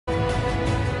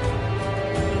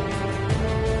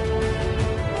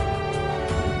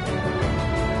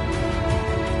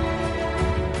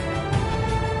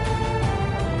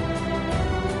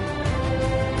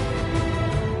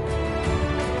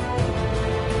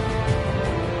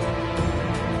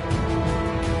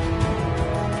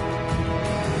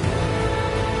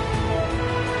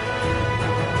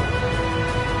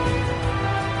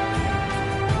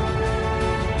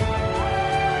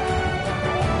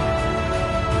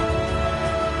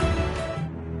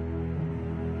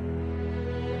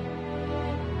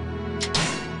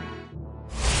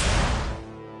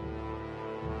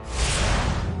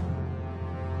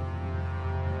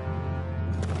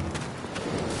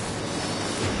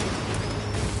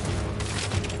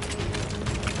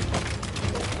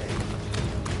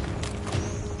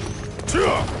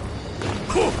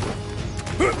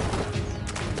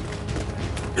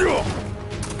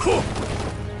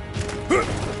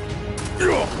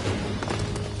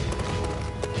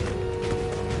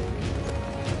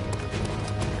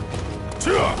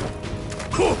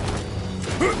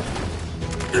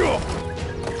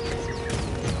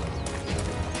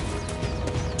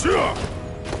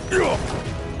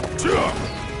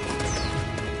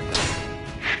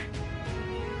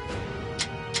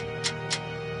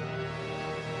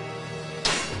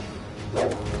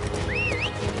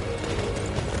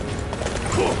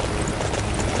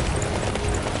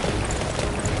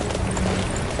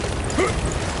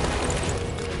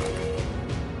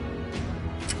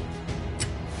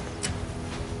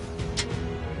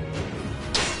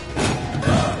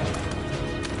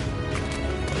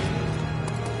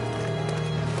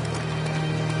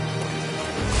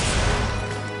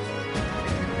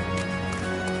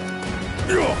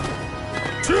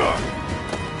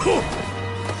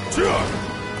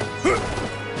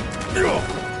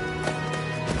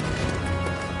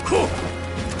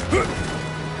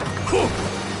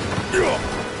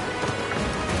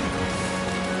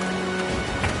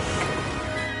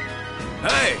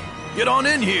Hey, get on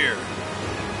in here.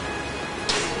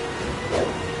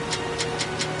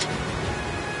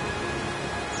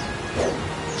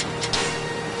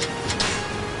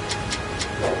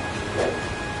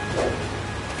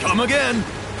 Come again.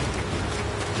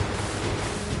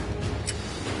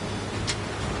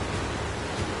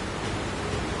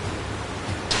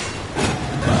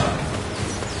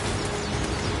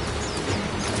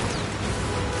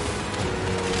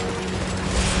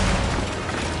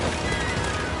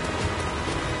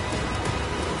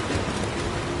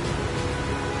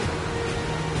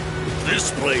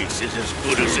 This place is as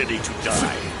good as any to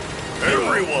die.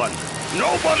 Everyone,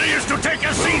 nobody is to take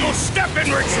a single step in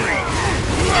retreat!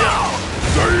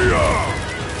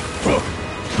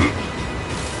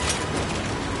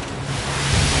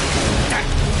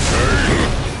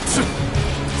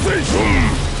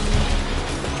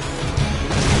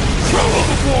 Trouble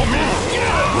before me!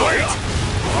 Wait!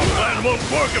 Our plan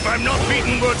won't work if I'm not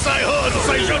beaten words I heard,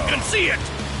 so you can see it!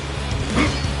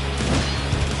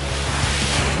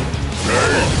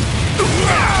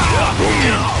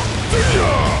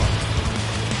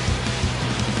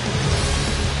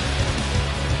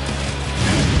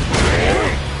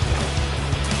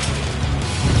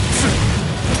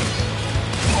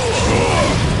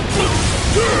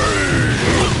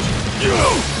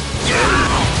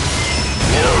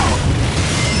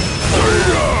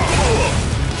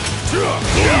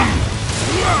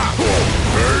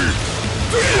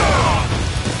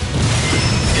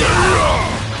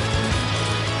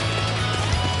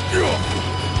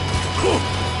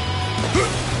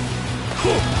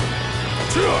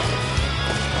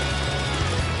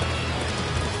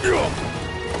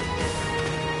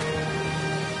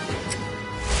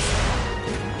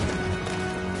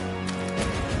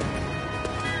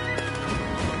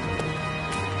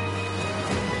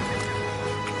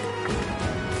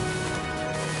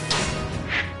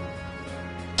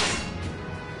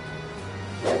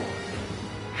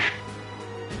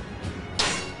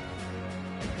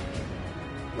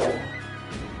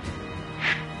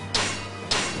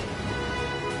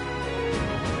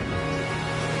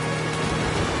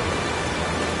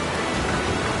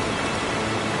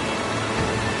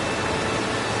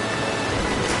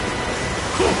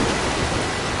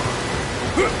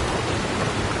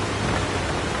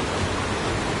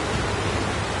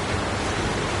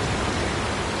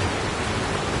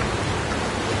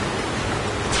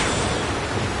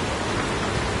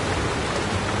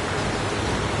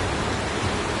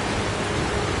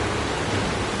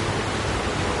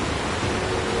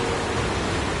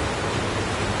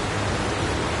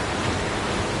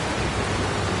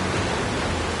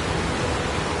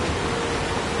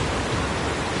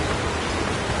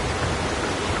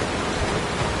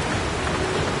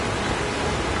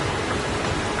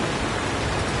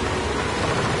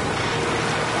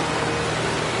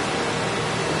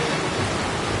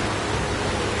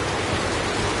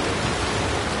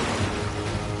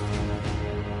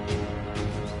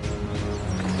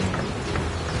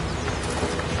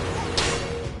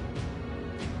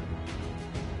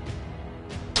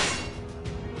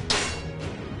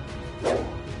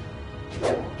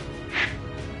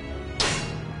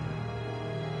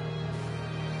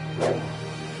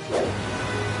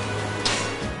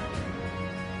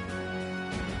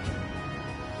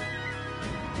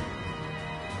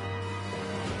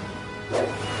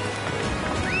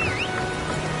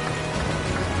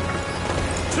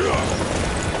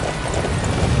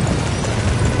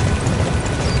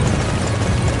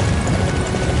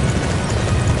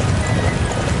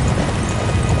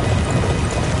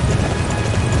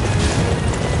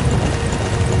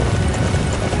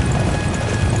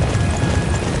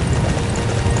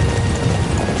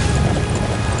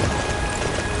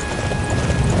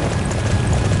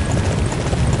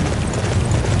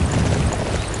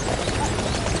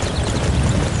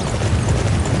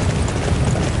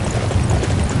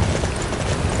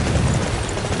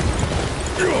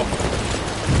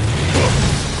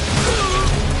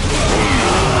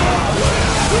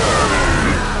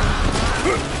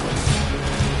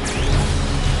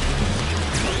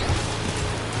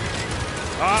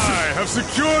 I have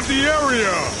secured the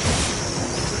area!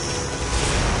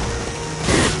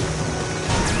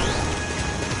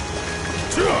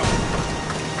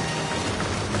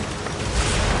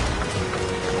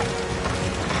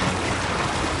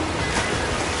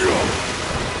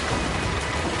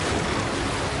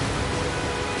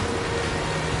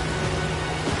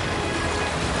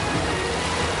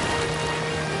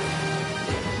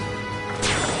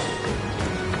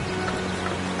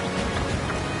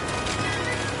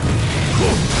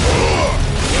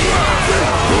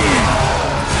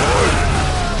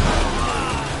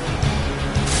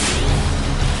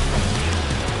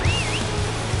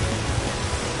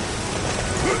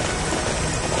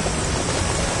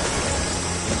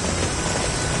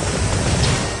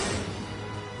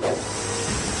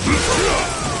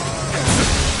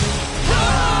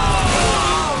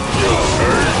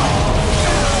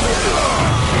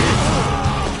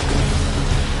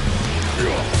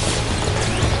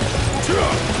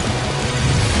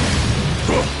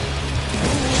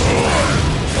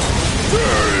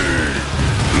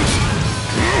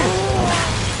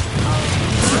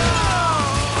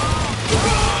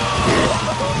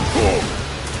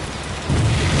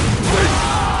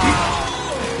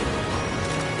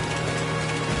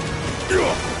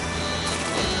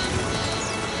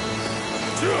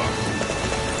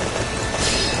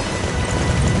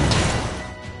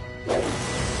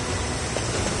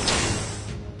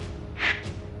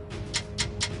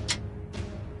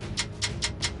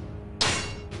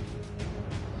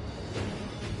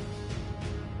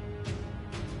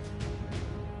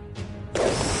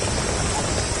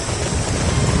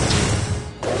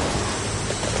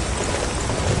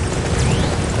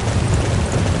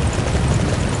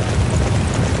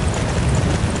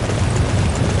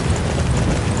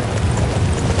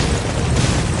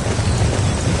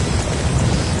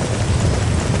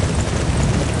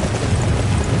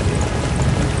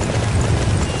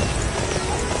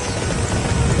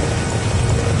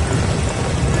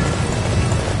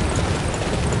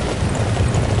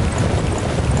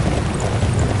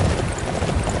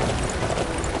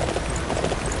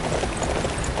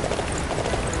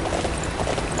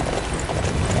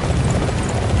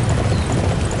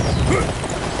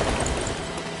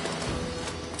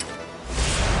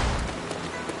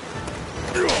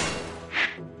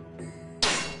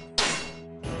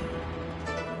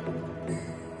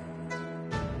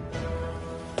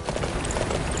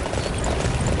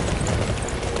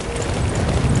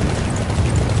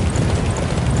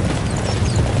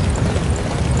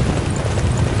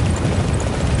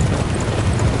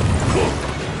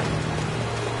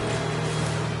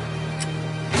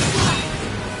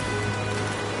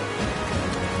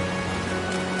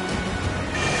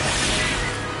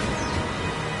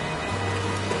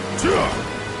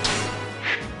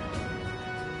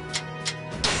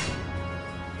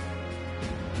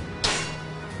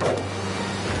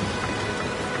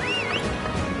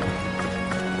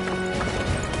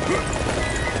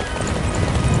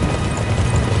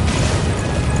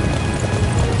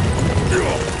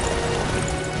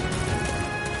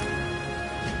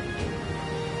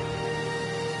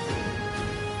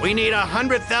 We need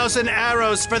 100,000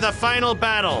 arrows for the final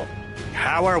battle.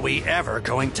 How are we ever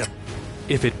going to...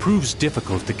 If it proves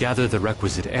difficult to gather the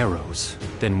requisite arrows,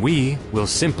 then we will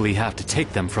simply have to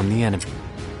take them from the enemy.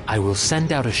 I will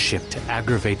send out a ship to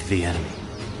aggravate the enemy.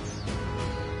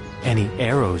 Any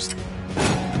arrows?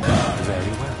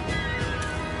 Very well.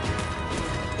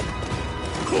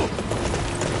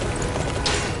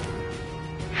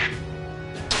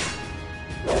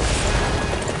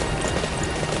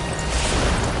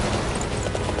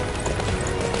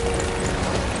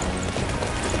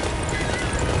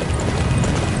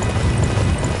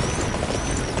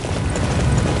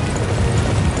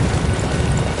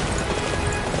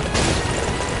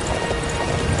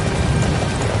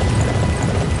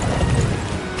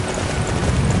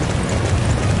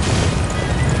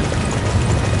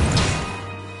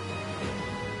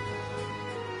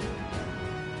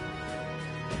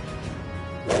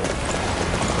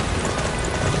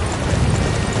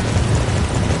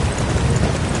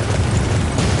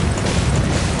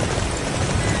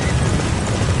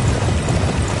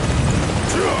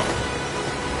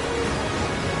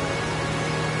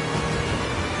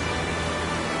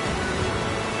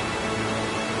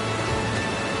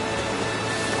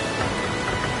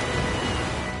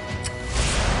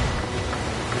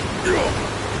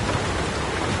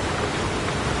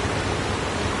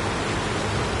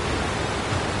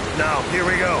 Now, here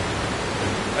we go.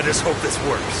 I just hope this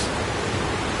works.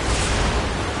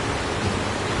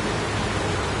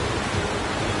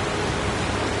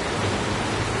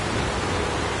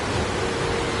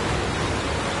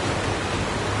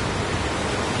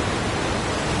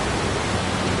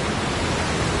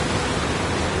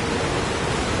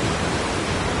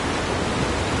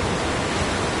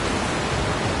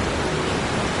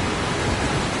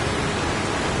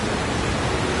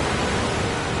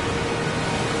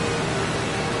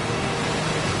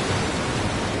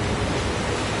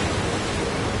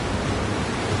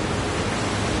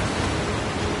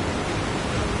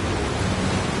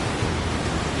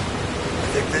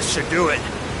 should do it.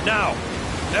 Now,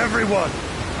 everyone,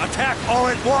 attack all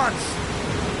at once!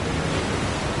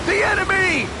 The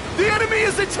enemy! The enemy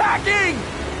is attacking!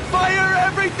 Fire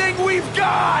everything we've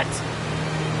got!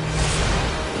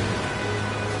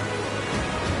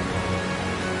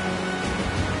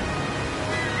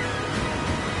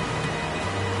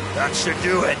 That should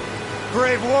do it.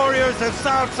 Brave warriors of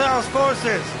Cao Cao's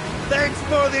forces, thanks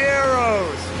for the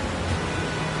arrows!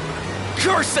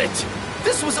 Curse it!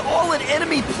 This was all an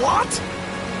enemy plot?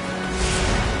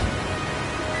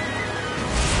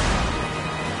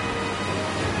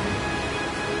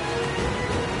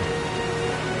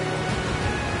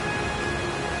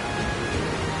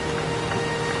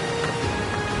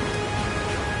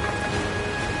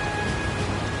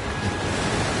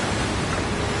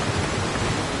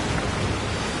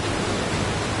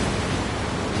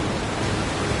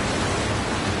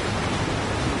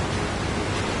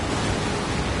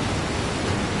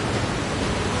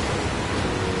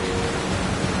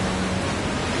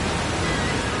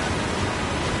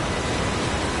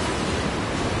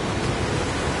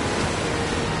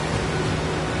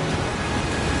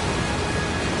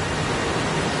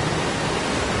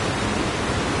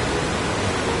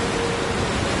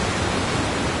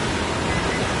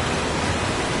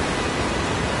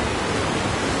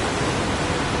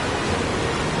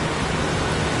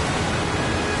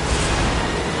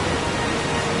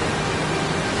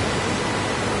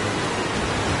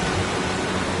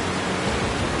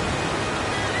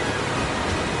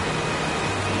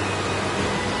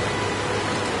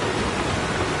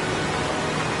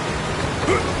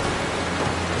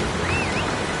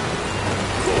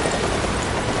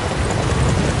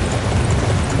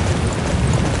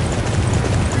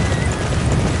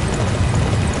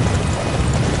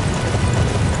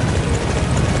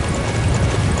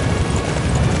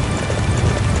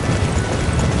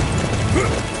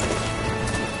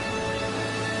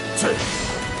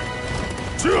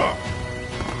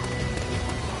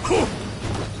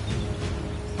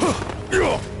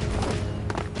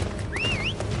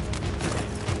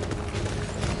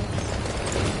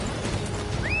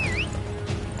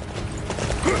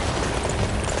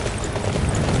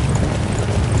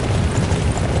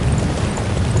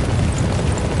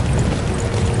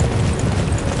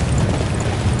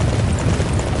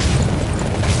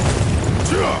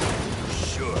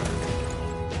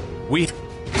 We...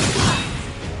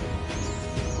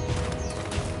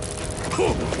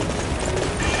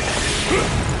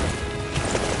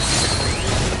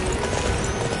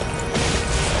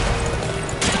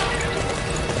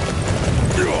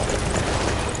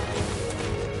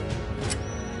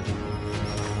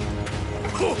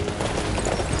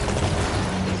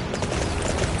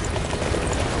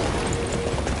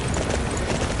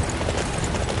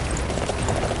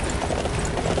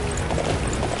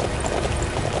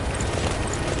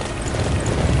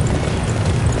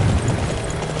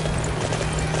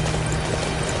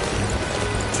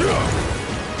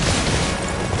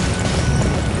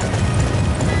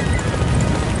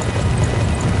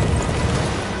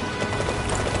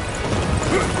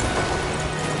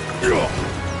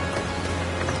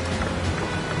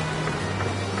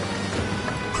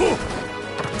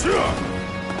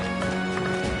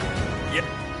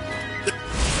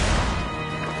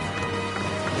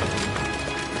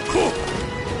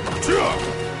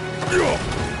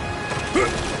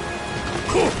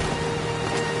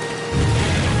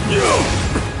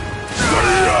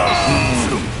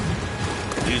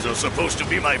 These are supposed to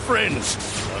be my friends,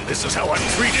 and this is how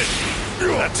I'm treated.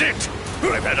 That's it.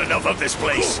 I've had enough of this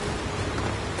place.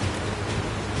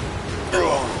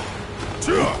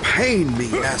 You pain me,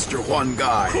 Master Huan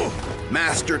Gai.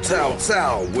 Master Cao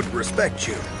Cao would respect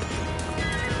you.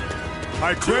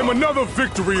 I claim another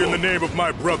victory in the name of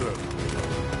my brother.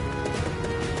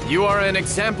 You are an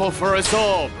example for us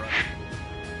all, bro.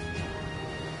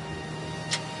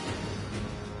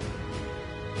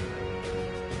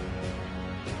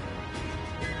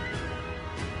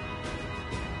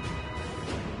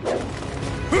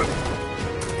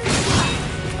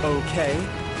 Okay.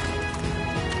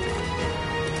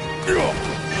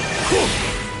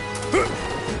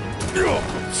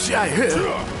 Xia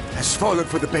He has fallen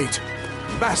for the bait.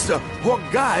 Master Huang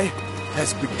Gai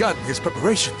has begun his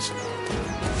preparations.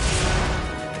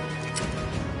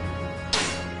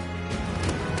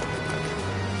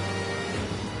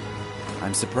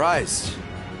 I'm surprised.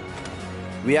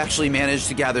 We actually managed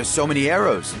to gather so many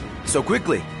arrows so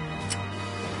quickly.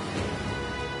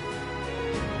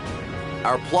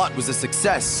 Our plot was a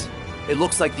success. It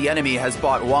looks like the enemy has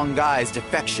bought Huang Gai's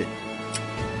defection.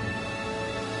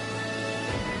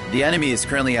 The enemy is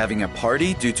currently having a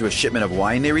party due to a shipment of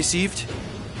wine they received.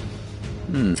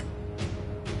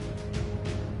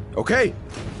 Okay,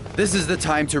 this is the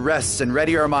time to rest and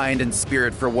ready our mind and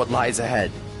spirit for what lies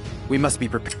ahead. We must be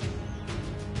prepared.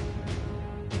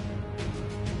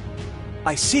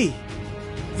 I see.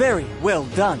 Very well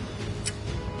done.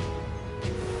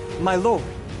 My lord,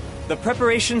 the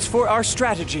preparations for our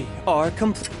strategy are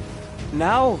complete.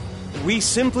 Now, we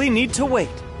simply need to wait.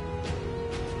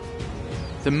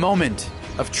 The moment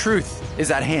of truth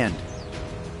is at hand.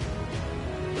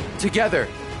 Together,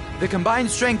 the combined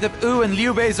strength of Wu and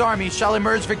Liu Bei's army shall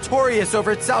emerge victorious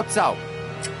over Cao Cao.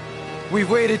 We've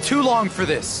waited too long for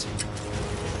this.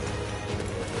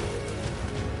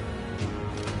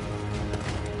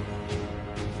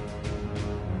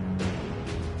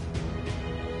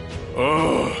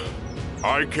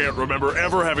 I can't remember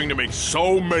ever having to make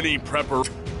so many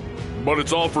but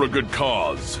it's all for a good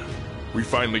cause. We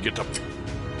finally get to...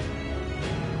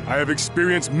 I have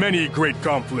experienced many great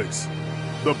conflicts.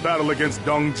 The battle against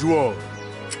Dong Zhuo.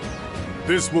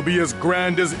 This will be as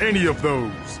grand as any of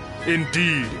those.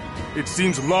 Indeed, it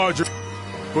seems larger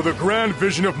for the grand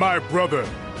vision of my brother.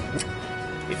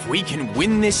 If we can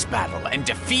win this battle and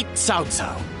defeat Cao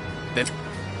Cao, then...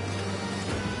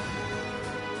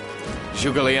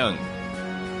 Zhuge Liang,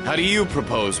 how do you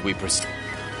propose we proceed?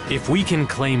 If we can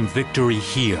claim victory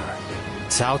here,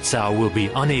 Cao Cao will be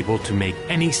unable to make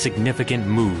any significant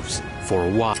moves for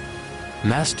a while.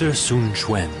 Master Sun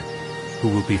Quan, who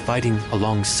will be fighting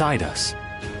alongside us,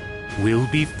 will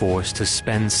be forced to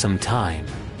spend some time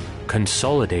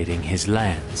consolidating his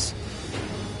lands.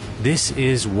 This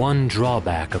is one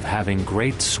drawback of having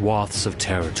great swaths of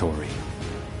territory.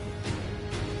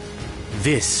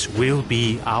 This will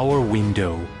be our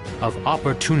window of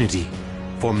opportunity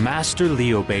for Master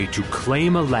Liu Bei to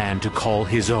claim a land to call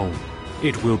his own.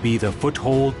 It will be the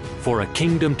foothold for a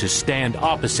kingdom to stand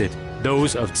opposite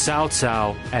those of Cao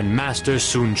Cao and Master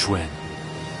Sun Quan.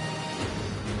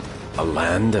 A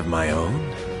land of my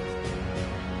own?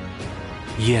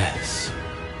 Yes.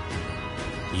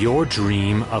 Your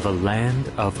dream of a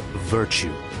land of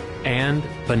virtue and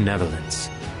benevolence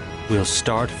will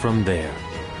start from there.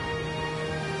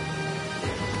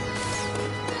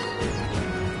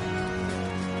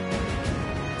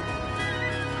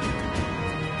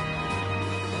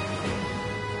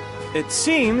 It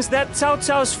seems that Cao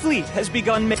Cao's fleet has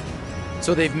begun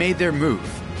So they've made their move.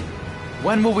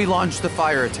 When will we launch the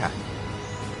fire attack?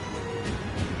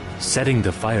 Setting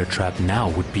the fire trap now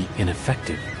would be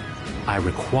ineffective. I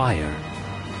require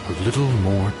a little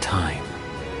more time.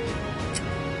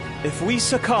 If we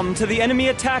succumb to the enemy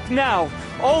attack now,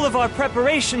 all of our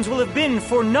preparations will have been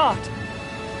for naught.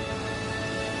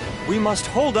 We must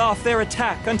hold off their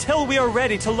attack until we are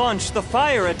ready to launch the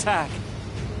fire attack.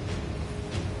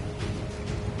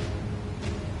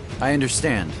 I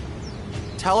understand.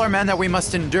 Tell our men that we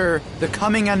must endure the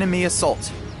coming enemy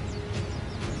assault.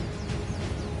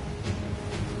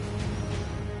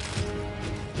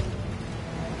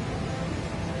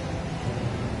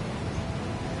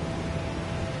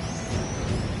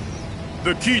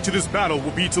 The key to this battle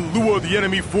will be to lure the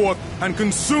enemy forth and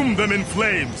consume them in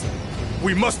flames.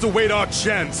 We must await our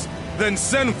chance, then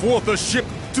send forth a ship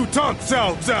to taunt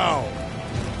Cao Cao.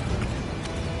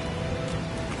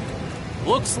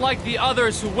 Looks like the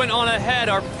others who went on ahead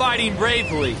are fighting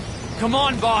bravely. Come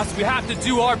on, boss, we have to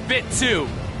do our bit too.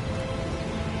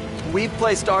 We've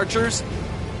placed archers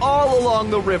all along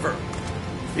the river.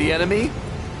 The enemy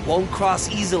won't cross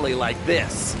easily like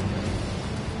this.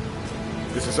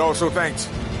 This is also thanks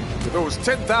to those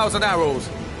 10,000 arrows.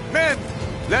 Men,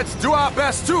 let's do our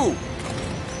best too!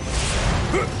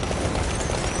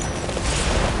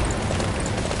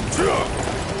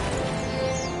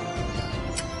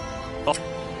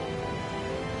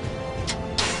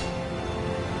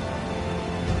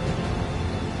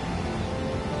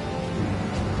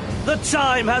 The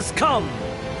time has come!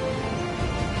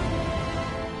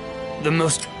 The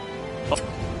most...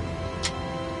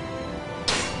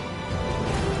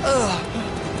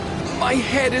 My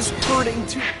head is hurting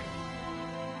too.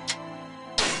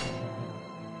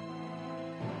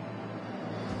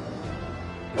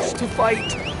 To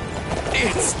fight.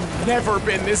 It's never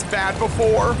been this bad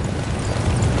before.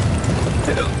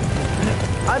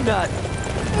 I'm not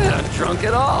drunk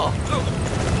at all.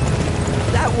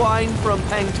 That wine from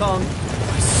Pangtong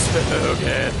was so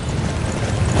good.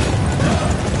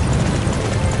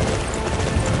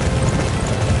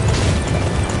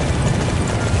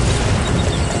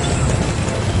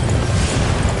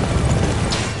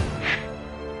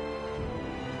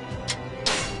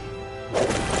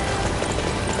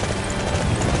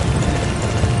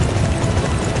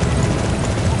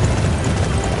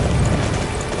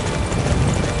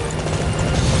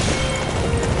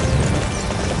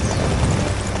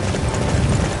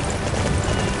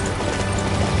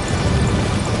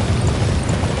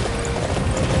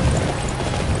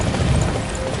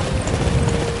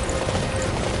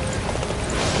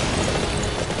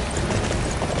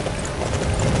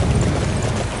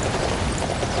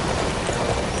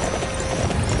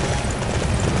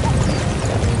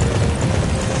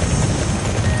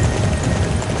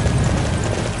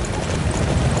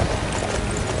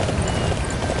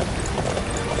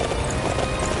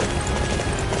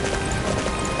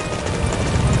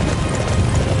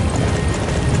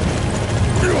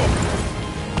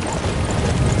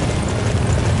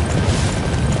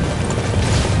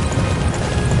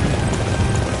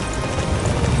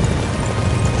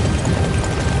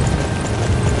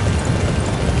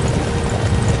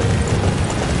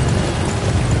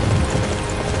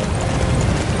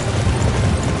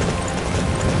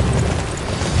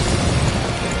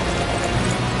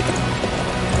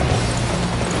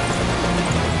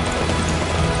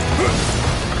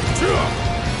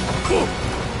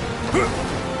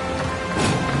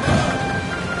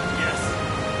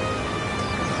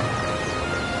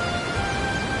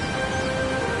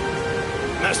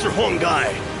 Huang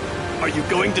Gai, are you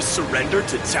going to surrender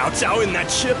to Cao Cao in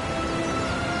that ship?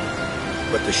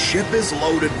 But the ship is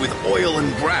loaded with oil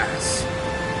and brass.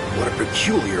 What a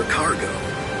peculiar cargo.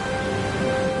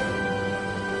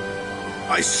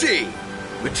 I see.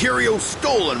 Material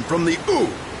stolen from the U.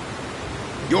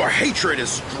 Your hatred is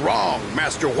strong,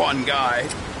 Master Huan Gai.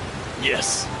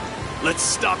 Yes. Let's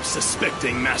stop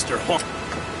suspecting Master Huang.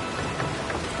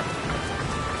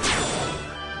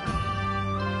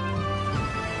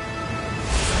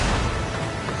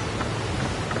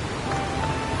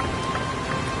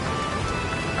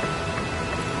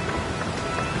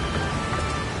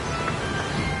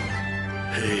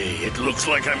 Hey, it looks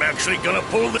like I'm actually gonna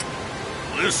pull this.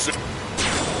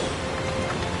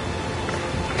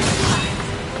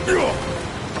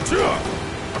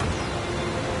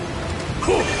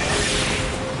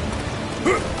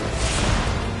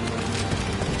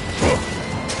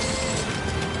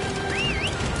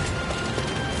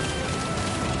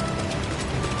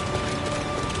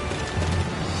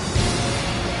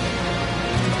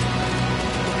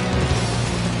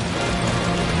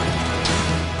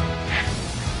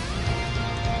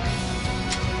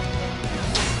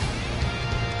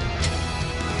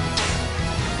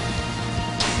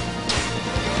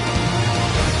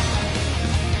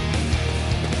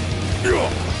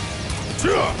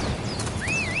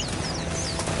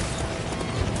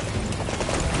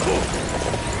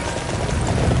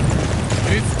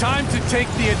 It's time to take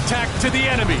the attack to the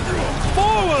enemy.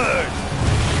 Forward!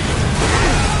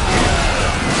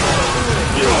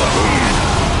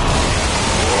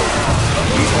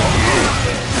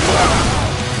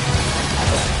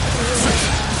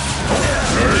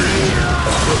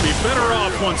 We'll be better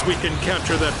off once we can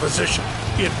capture that position.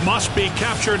 It must be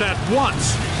captured at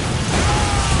once.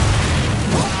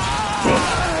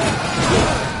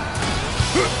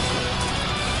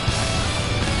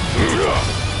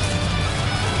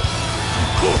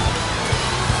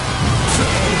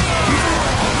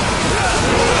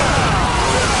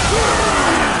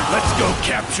 Let's go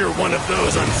capture one of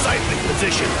those unsightly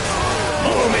positions.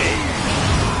 Follow me.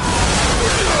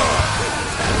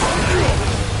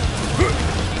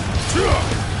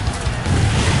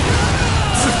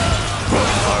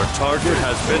 Our target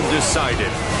has been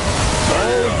decided.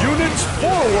 All units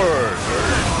forward!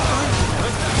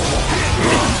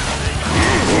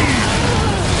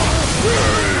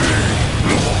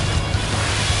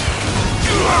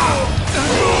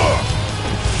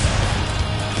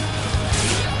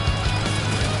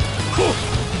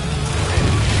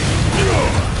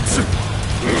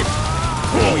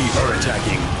 We are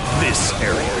attacking this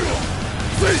area.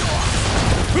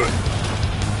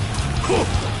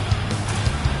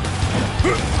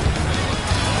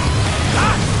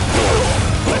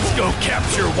 Let's go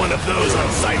capture one of those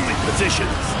unsightly positions.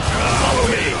 Follow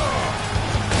me.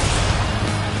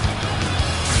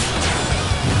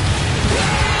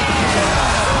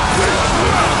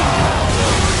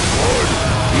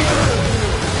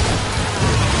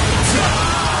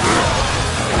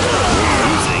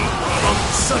 Losing from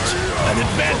such an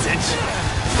advantage.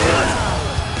 What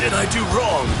did I do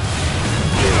wrong?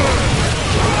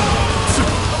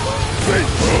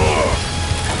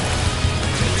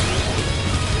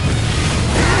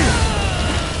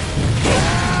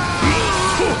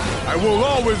 I will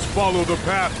always follow the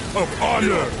path of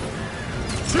honor.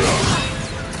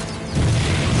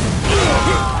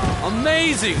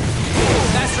 Amazing!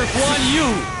 Master Guan Yu!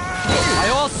 I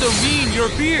also mean your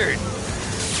beard!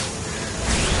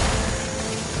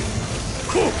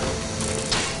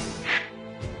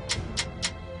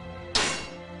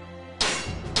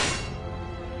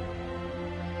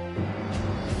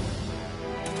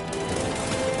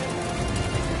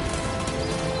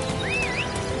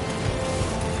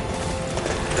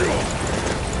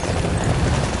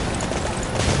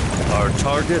 Our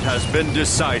target has been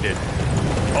decided.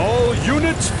 All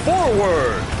units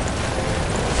forward!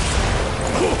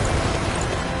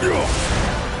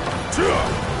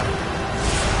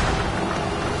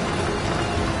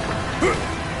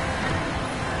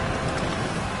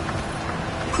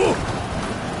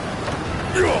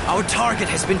 Our target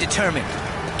has been determined.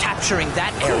 Capturing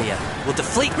that area will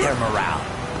deflate their morale.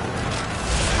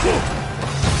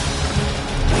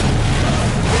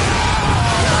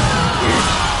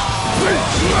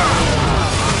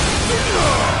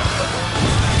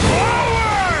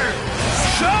 Forward!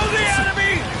 Show the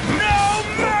enemy no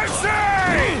mercy!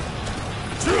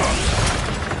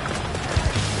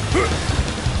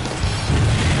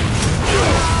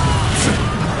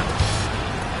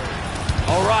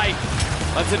 All right,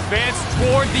 let's advance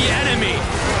toward the enemy.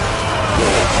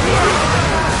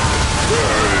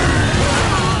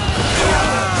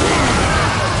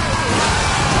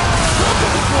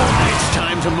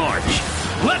 to march.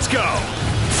 Let's go!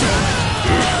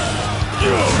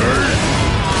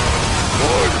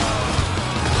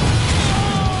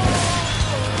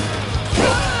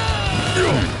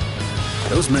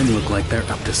 Those men look like they're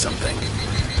up to something.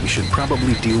 We should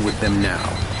probably deal with them now,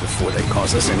 before they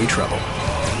cause us any trouble.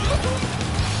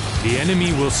 The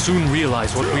enemy will soon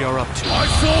realize what we are up to. I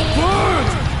shall burn!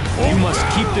 You must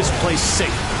keep this place safe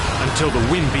until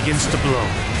the wind begins to blow.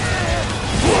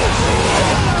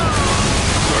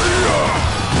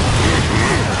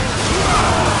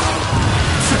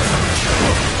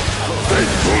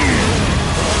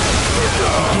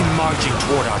 Begin marching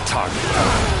toward our target.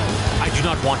 I do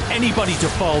not want anybody to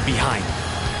fall behind.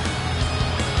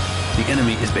 The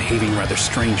enemy is behaving rather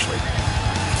strangely.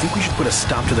 I think we should put a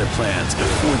stop to their plans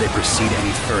before they proceed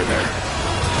any further.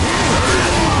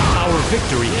 Our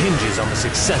victory hinges on the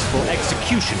successful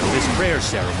execution of this prayer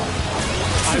ceremony.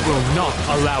 I will not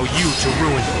allow you to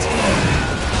ruin it.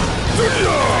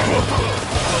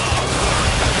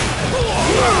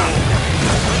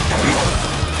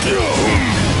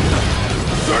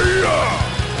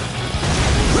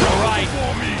 All right,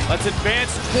 let's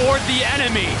advance toward the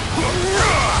enemy.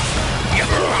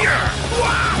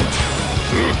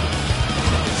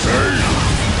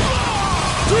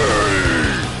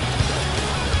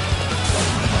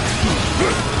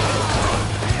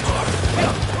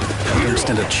 I don't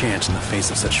stand a chance in the face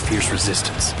of such fierce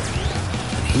resistance.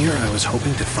 And here I was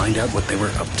hoping to find out what they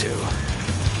were up to.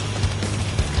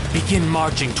 Begin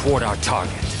marching toward our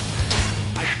target.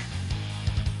 I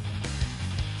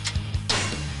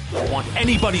don't want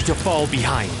anybody to fall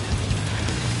behind.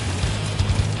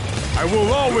 I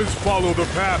will always follow the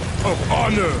path of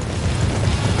honor.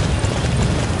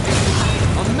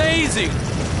 Amazing!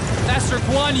 Master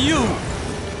Guan Yu!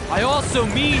 I also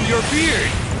mean your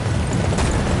beard!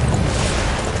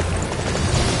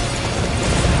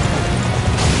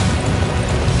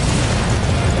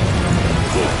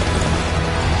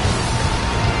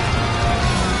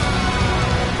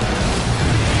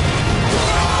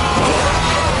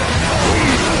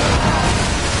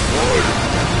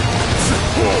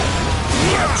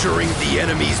 Capturing the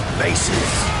enemy's bases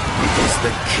is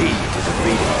the key to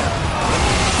defeating them.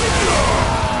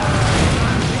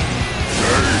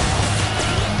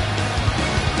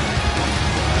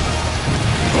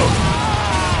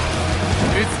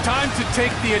 It's time to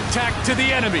take the attack to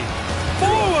the enemy.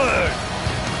 Forward!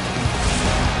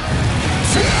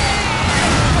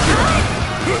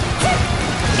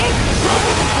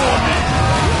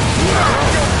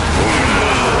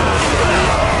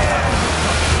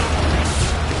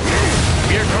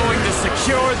 We're going to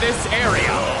secure this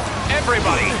area.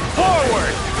 Everybody,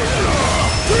 forward!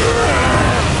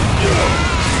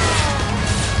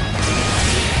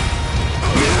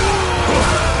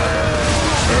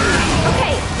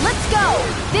 Okay, let's go!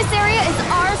 This area is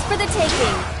ours for the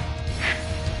taking.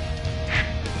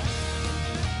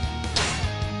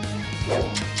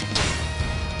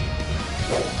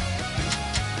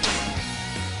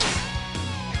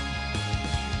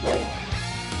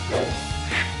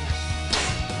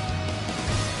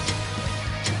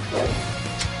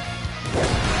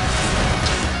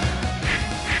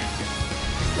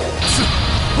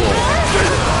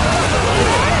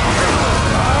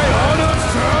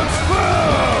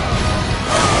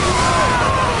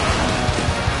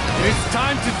 It's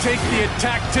time to take the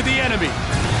attack to the enemy.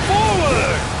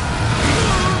 Forward!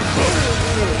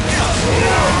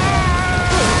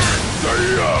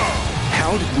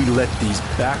 How did we let these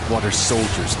backwater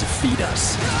soldiers defeat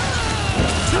us?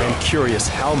 I am curious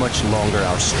how much longer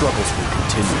our struggles will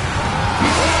continue.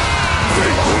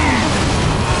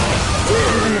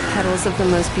 Even the petals of the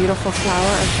most beautiful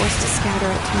flower are forced to scatter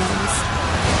at times.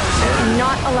 I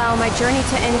cannot allow my journey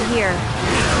to end here.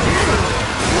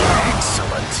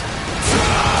 Excellent.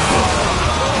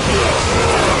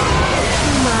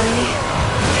 My.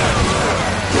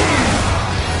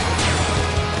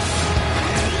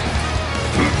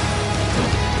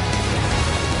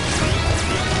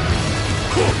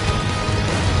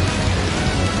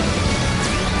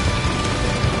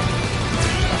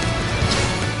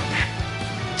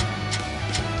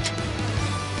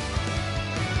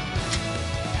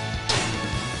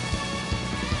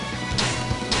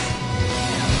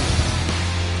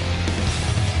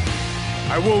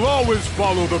 I will always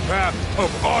follow the path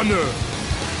of honor.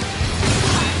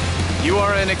 You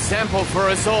are an example for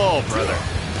us all, brother.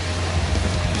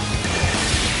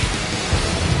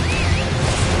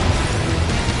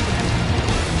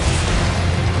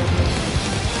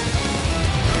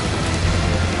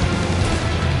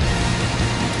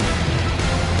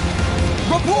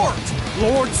 Report!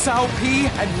 Lord Cao Pi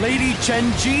and Lady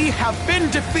Chen Ji have been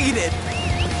defeated.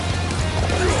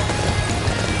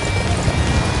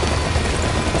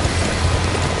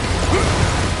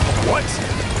 What?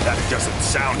 That doesn't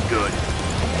sound good.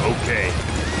 Okay,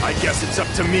 I guess it's up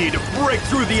to me to break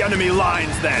through the enemy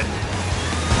lines then.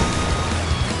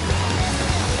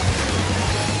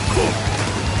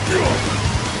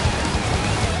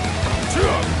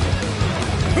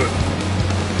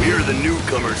 We're the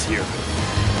newcomers here.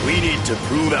 We need to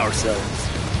prove ourselves.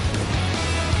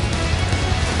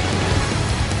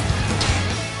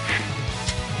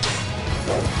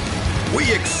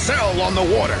 We excel on the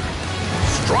water.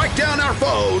 Strike down our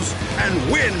foes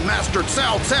and win Master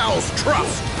Cao Cao's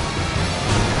trust.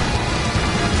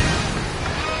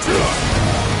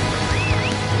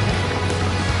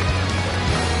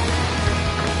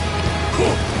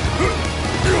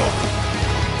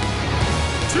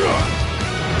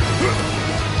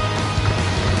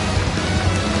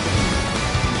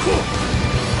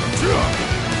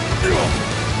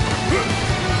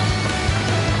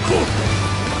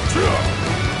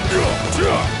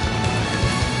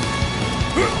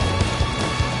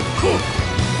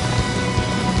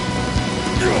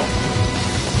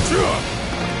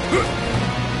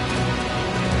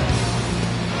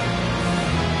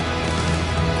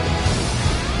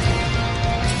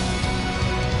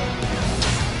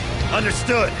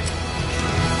 Understood.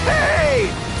 Hey!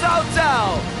 Cao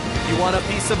Cao! You want a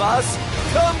piece of us?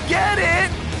 Come get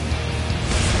it!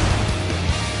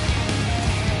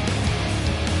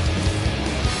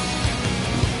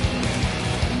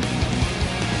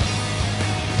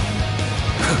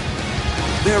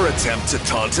 Their attempt to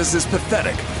taunt us is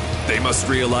pathetic. They must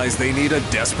realize they need a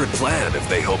desperate plan if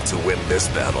they hope to win this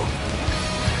battle.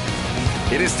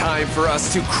 It is time for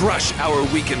us to crush our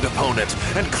weakened opponent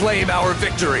and claim our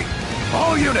victory.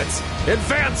 All units,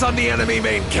 advance on the enemy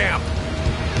main camp!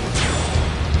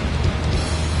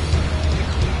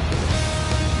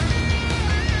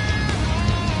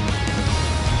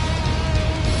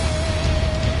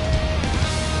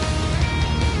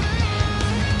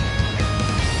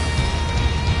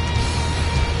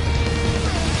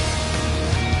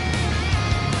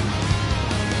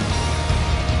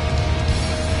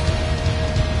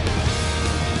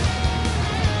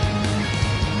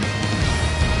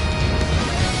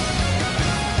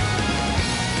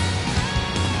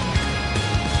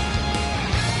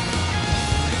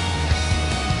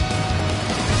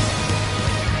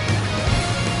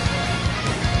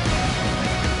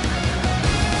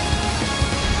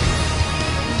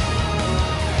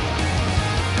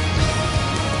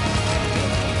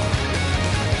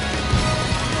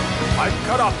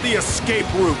 Cut off the escape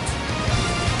route.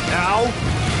 Now,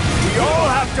 we all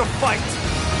have to fight,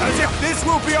 as if this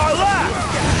will be our last!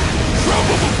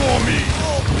 Trouble before me!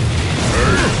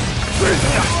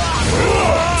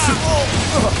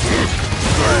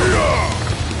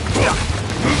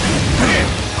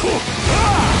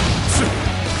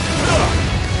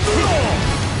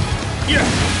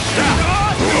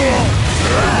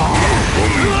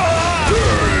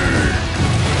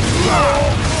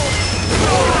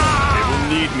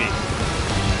 Need me.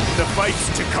 The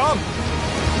fight's to come.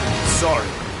 Sorry,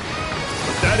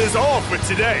 but that is all for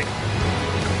today.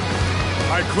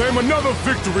 I claim another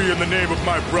victory in the name of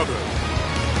my brother.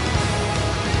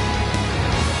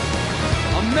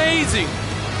 Amazing!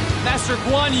 Master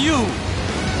Guan Yu!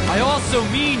 I also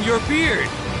mean your beard.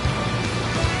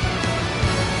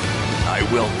 I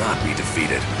will not be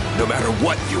defeated, no matter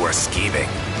what you are scheming.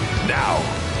 Now,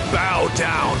 bow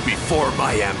down before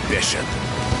my ambition.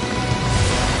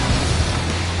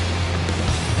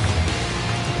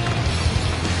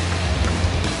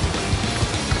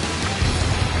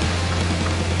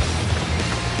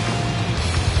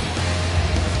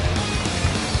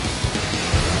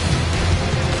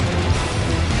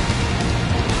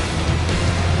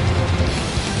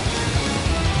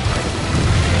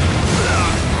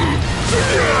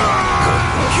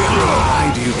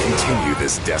 Why do you continue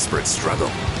this desperate struggle?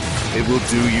 It will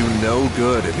do you no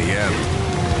good in the end.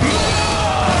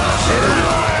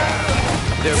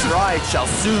 Their pride shall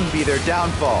soon be their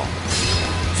downfall.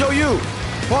 So you,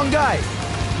 Huang Gai,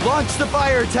 launch the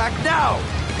fire attack now!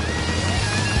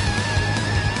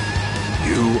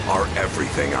 You are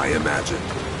everything I imagined.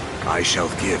 I shall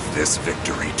give this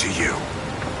victory to you.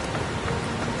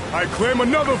 I claim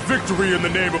another victory in the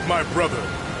name of my brother.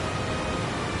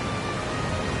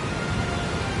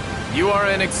 You are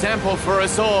an example for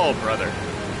us all, brother.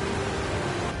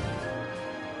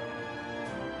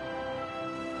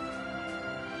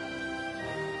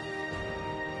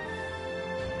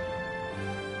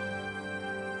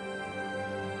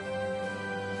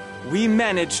 We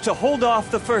managed to hold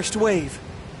off the first wave.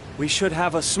 We should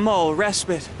have a small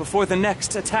respite before the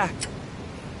next attack.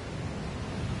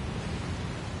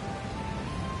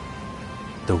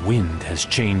 The wind has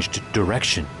changed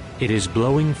direction. It is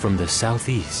blowing from the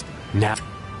southeast. Now...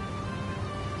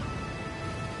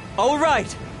 All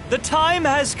right, the time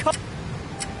has come.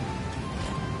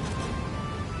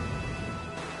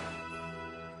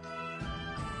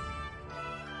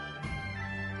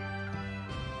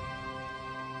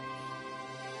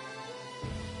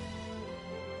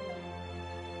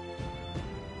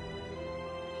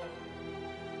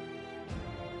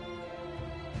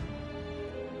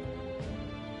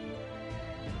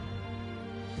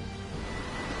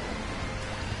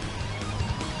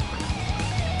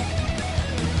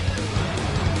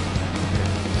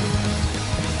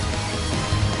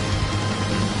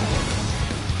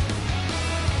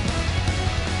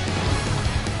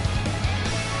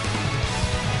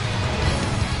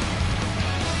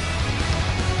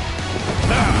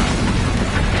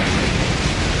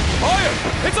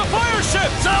 It's a fire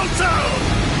ship! Cao Cao!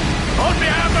 On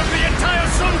behalf of the entire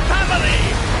Sun family,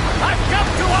 I've come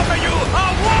to offer you a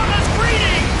warmest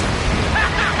greeting!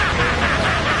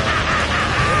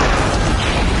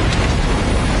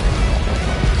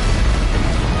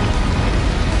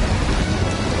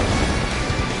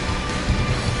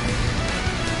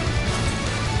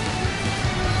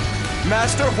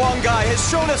 Master Huang Gai has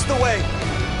shown us the way!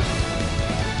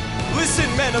 Listen,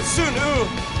 men of Sun Wu!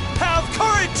 Have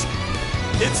courage!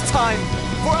 It's time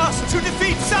for us to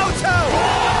defeat Cao Cao!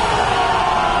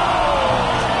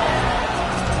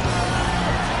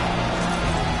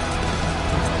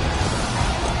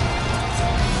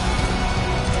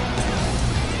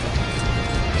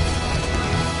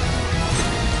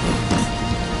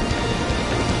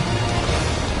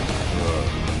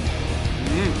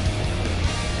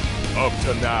 Up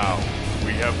to now,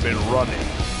 we have been running.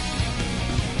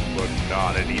 But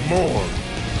not anymore.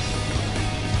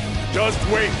 Just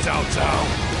wait, Cao Cao.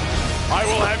 I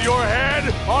will have your head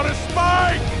on a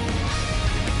spike!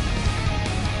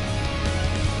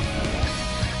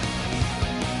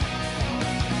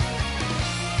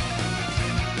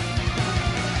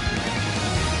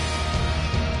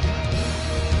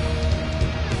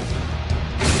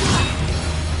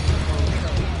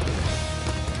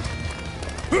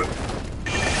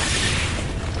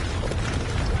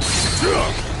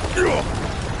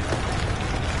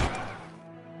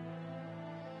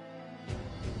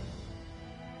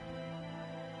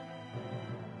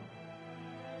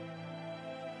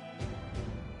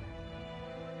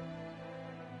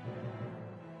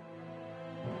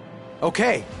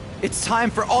 Okay, it's time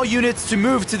for all units to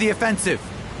move to the offensive.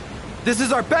 This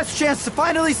is our best chance to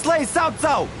finally slay Cao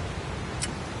Cao!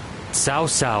 Cao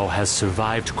Cao has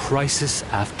survived crisis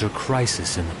after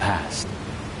crisis in the past.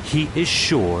 He is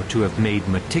sure to have made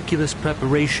meticulous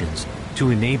preparations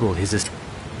to enable his...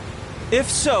 If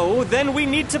so, then we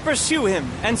need to pursue him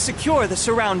and secure the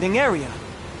surrounding area.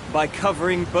 By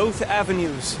covering both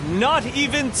avenues, not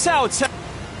even Cao Cao...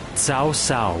 Cao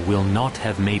Cao will not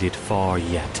have made it far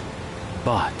yet.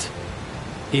 But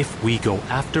if we go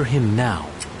after him now,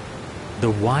 the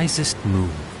wisest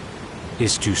move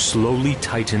is to slowly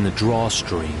tighten the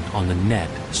drawstring on the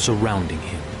net surrounding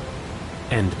him,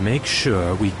 and make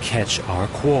sure we catch our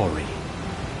quarry.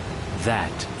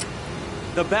 That.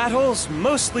 The battle's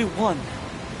mostly won,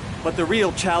 but the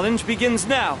real challenge begins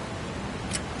now.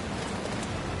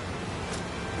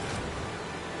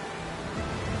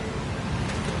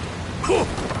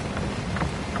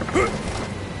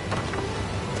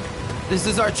 This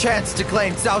is our chance to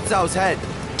claim Cao Cao's head.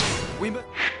 We must...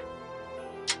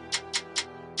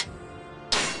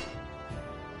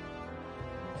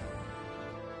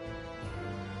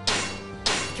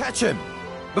 Catch him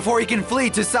before he can flee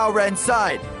to Cao Ren's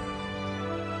side.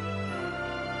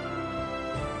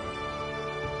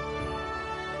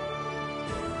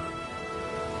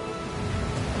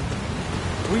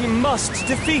 We must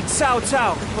defeat Cao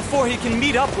Cao before he can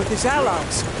meet up with his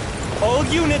allies. All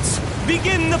units,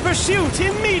 begin the pursuit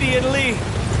immediately!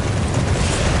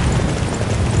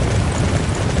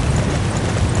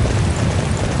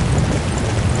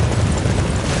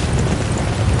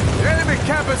 The enemy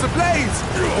camp is ablaze!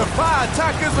 The fire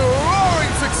attack is a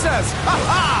roaring success! Ha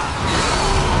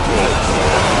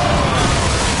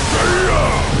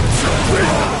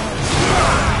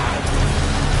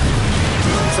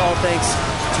It's all thanks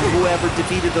to whoever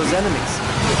defeated those enemies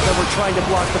that were trying to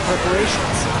block the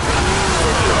preparations.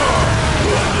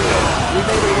 We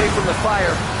made our way from the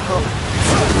fire. Oh,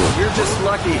 you're just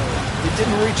lucky it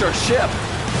didn't reach our ship.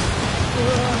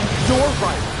 You're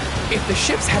right. If the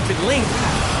ships had been linked,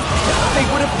 they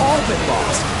would have all been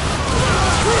lost.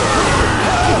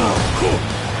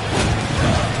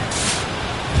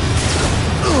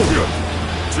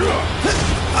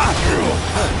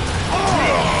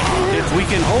 It's If we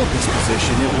can hold this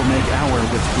position, it will make our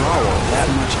withdrawal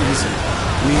that much easier.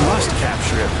 We must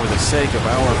capture it for the sake of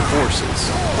our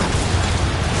forces.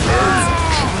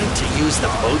 Trying to use the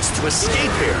boats to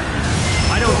escape here.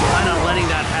 I don't plan on letting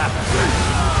that happen.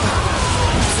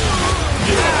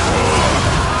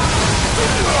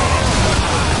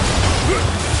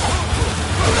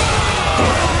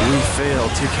 We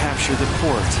failed to capture the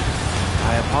port.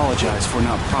 I apologize for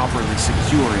not properly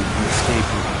securing the escape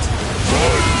route.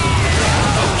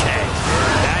 Okay,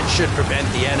 that should prevent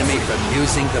the enemy from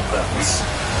using the boats.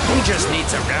 We just need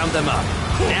to round them up,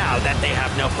 now that they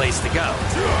have no place to go.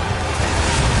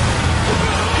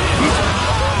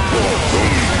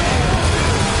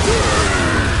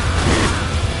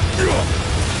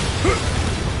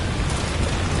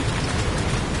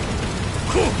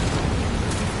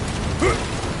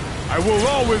 I will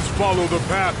always follow the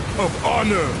path of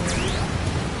honor.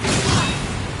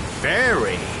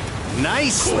 Very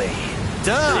nicely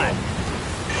done.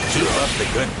 Keep up the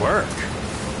good work.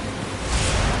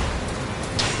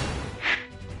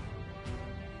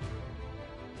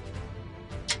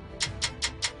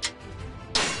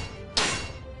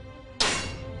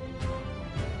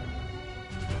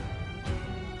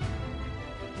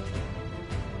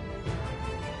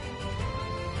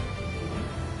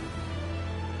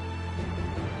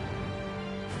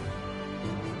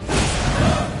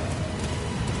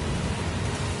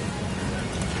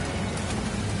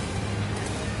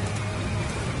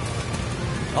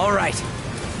 All right.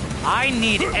 I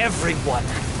need everyone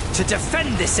to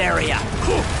defend this area.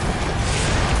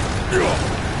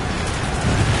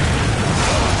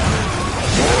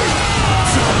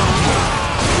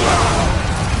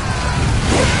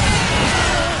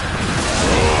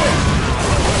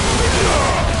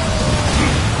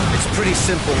 It's pretty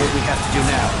simple what we have to do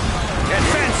now.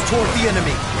 Advance toward the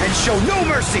enemy and show no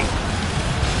mercy!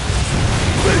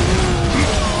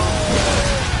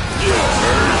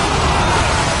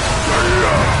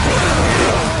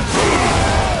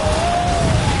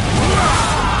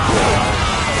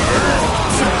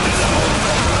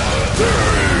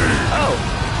 Oh,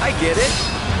 I get it.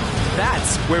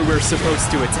 That's where we're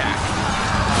supposed to attack.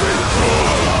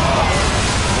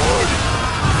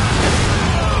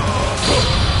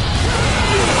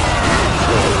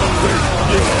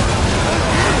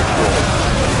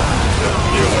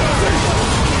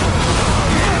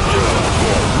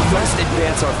 We must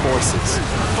advance our forces.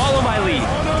 Follow my lead.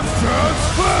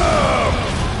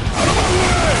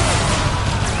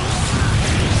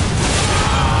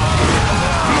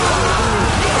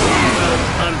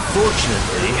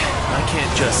 Unfortunately, I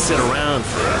can't just sit around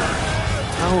forever.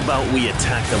 How about we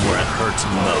attack them where it hurts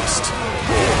most?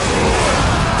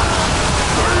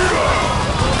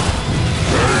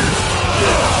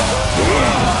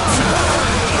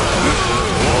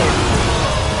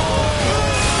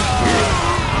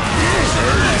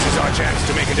 This is our chance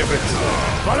to make a difference.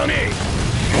 Follow me.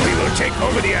 We will take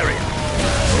over the area.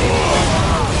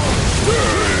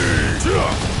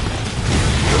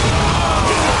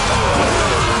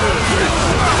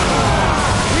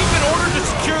 We've been ordered to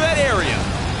secure that area.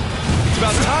 It's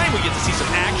about time we get to see some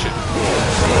action.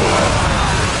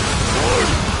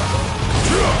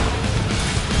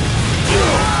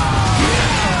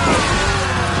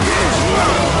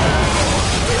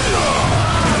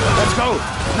 Let's go.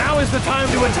 Now is the time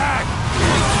to attack.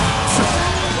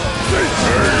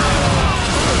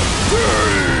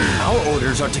 Our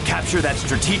orders are to capture that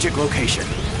strategic location.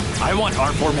 I want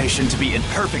our formation to be in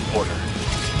perfect order.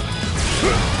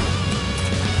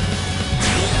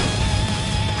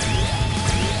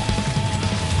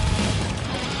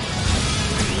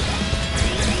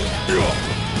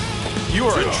 You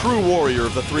are a true warrior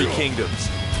of the Three Kingdoms.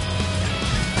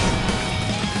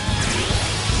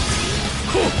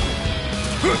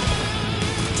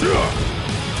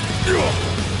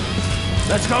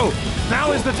 Let's go.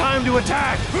 Now is the time to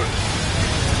attack.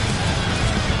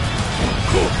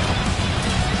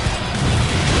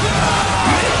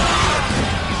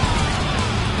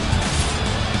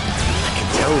 I can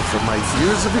tell from my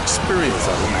years of experience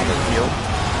on the battlefield,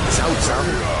 Cao Cao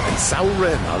and Cao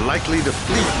Ren are likely to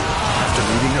flee after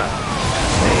meeting up.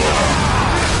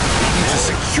 We need to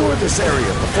secure this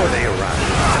area before they arrive.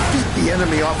 Defeat the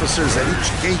enemy officers at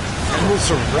each gate, and we'll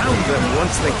surround them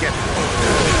once they get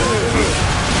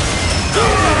there.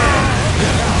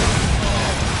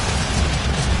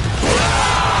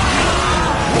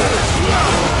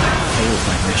 Failed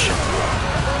my mission.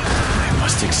 I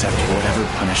must accept whatever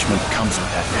punishment comes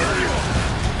with that failure.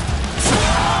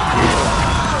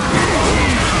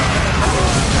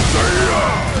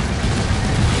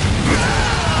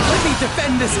 Let me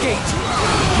defend this gate,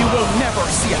 you will never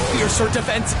see a fiercer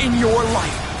defense in your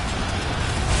life.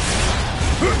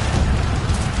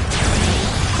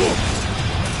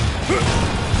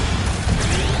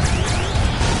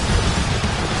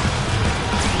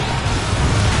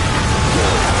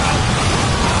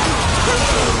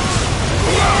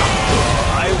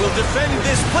 I will defend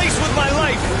this place with my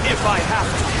life if I have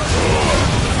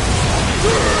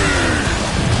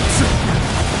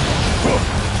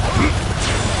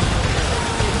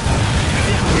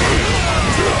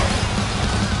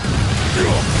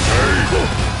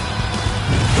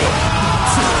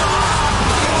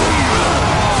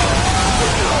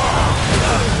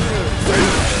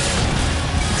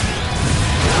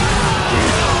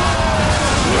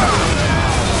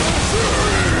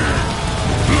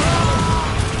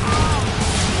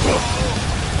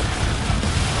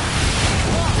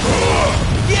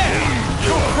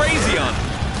Crazy on him.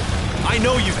 I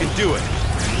know you can do it.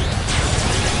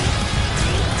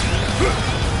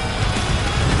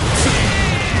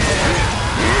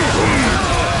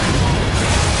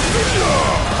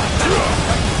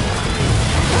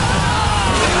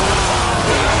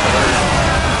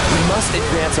 We must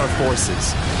advance our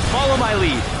forces. Follow my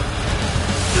lead.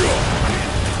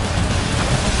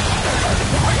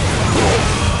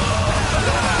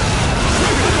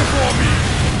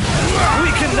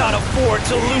 We cannot afford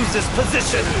to lose this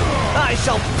position. I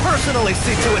shall personally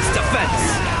see to its defense.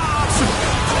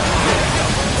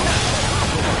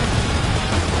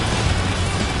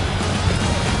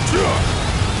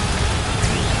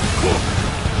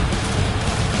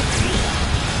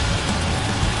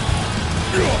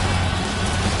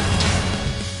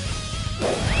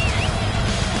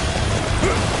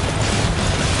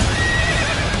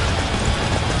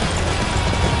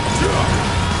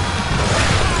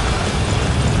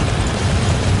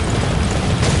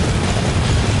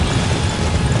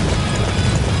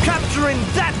 Capturing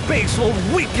that base will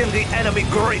weaken the enemy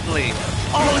greatly.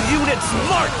 All units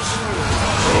march!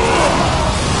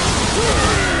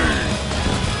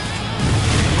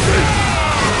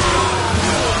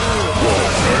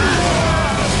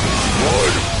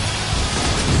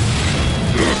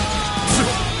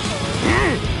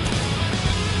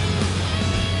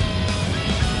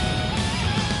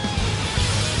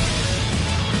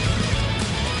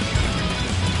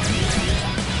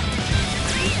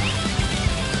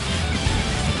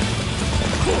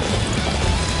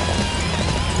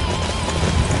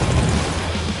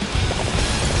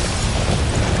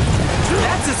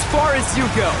 That's as far as you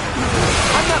go.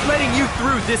 I'm not letting you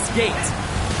through this gate.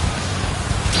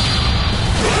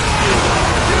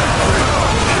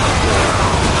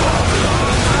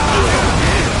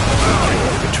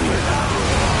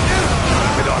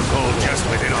 With our goal just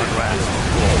within our grasp,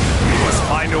 we must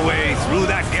find a way through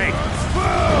that gate.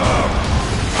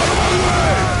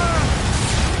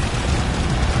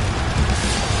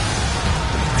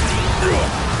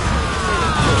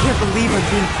 I can't believe I'm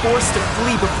being forced to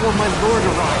flee before my lord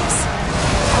arrives.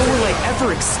 How will I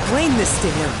ever explain this to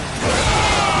him?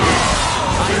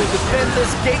 I will defend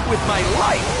this gate with my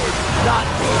life. Not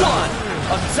one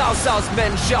of Cao Cao's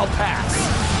men shall pass.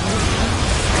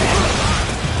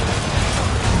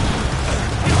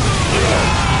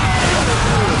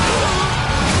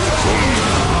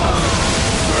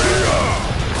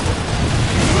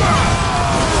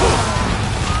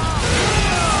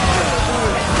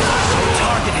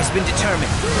 Target has been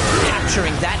determined.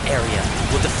 Capturing that area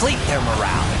will deflate their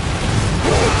morale.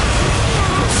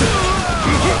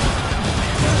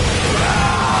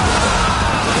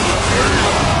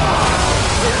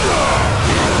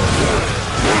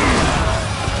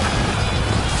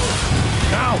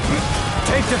 Now,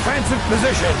 take defensive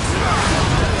positions.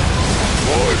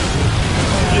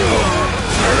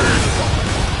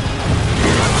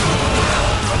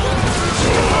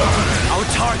 Our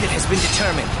target has been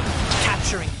determined.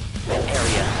 Capturing that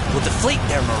area will deflate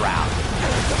their morale.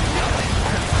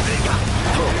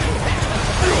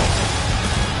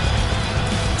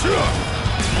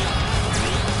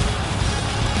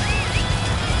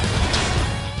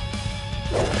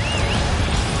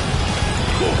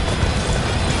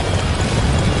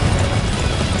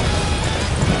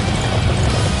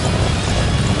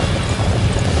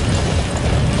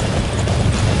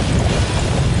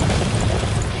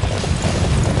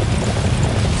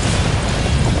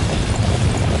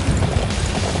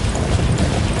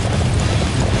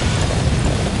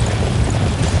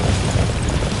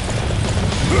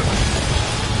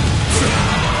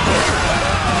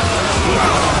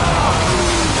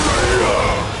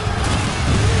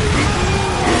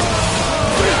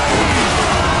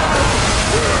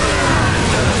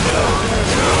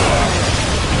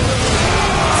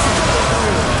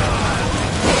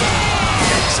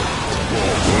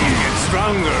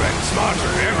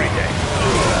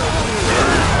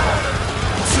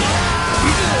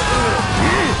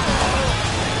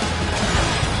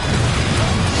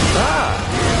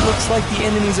 Looks like the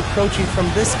enemy's approaching from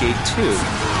this gate, too.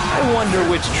 I wonder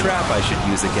which trap I should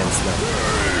use against them.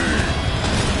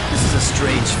 This is a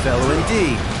strange fellow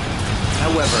indeed.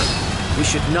 However, we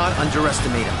should not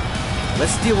underestimate him.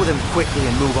 Let's deal with him quickly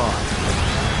and move on.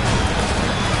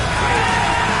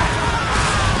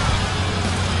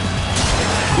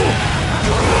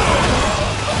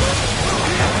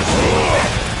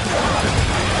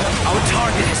 Our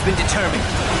target has been determined.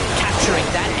 Capturing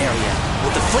that area will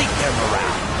deflate their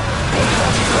morale.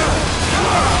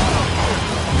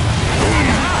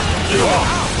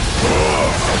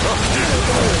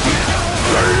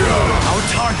 Our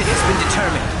target has been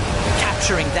determined.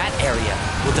 Capturing that area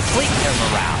will deflate their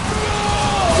morale.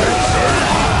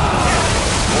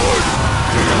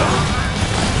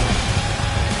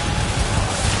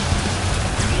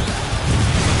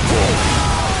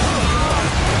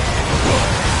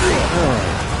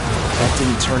 That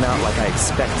didn't turn out like I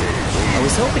expected. I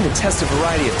was hoping to test a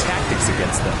variety of tactics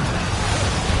against them.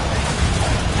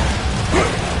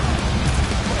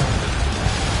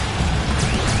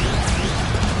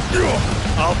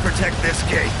 I'll protect this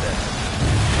gate, then.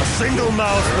 A single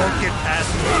mouse won't get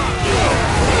past me.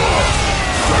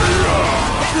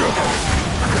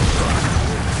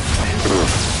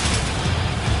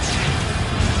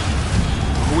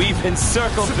 We've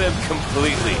encircled them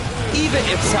completely. Even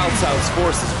if Cao Cao's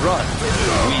forces run,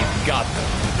 we've got them.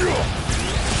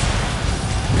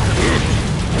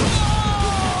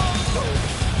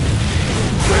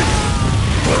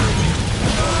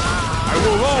 I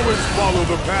will always follow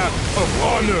the path of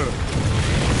honor.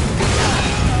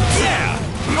 Yeah!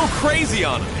 Go crazy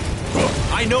on him.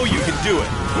 I know you can do it.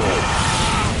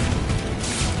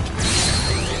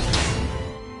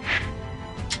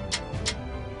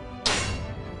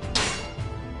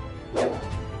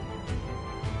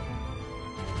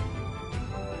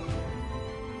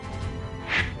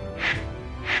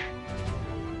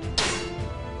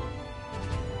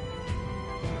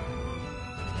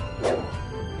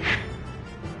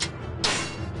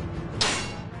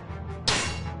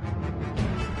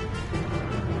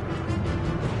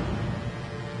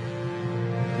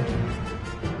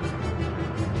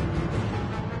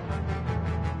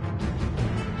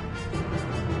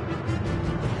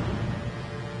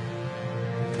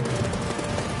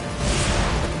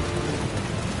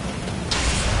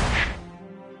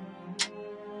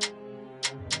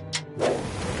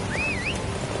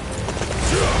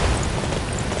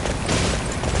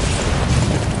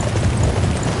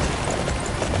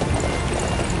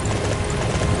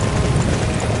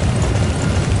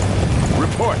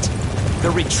 The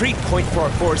retreat point for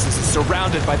our forces is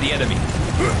surrounded by the enemy.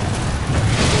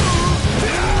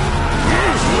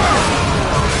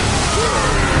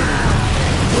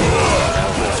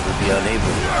 Rebels will be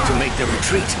unable to make their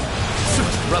retreat.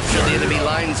 Rupture the enemy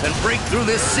lines and break through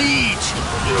this siege!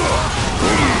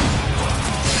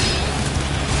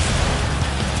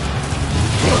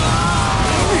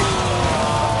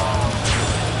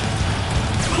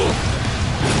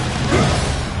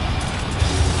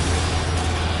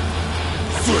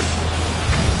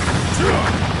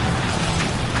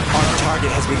 Our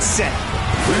target has been set.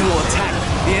 We will attack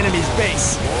the enemy's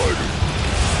base.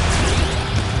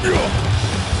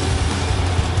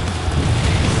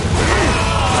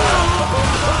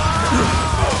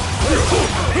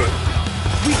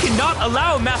 We cannot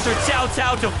allow Master Cao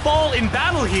Cao to fall in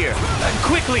battle here.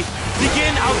 Quickly,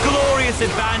 begin our glorious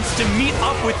advance to meet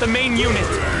up with the main unit.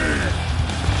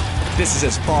 This is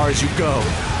as far as you go.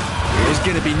 There's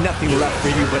gonna be nothing left for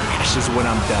you but ashes when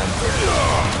I'm done.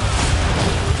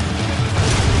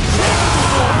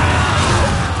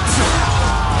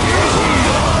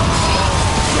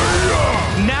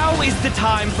 Now is the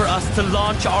time for us to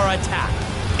launch our attack.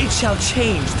 It shall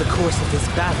change the course of this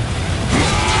battle.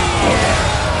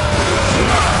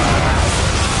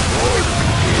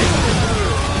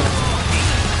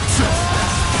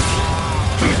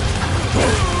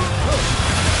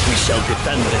 We shall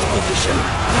defend this position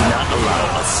and not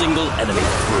allow a single enemy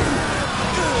through.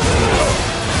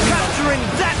 Capturing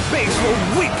that base will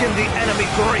weaken the enemy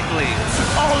greatly.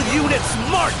 All units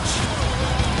march!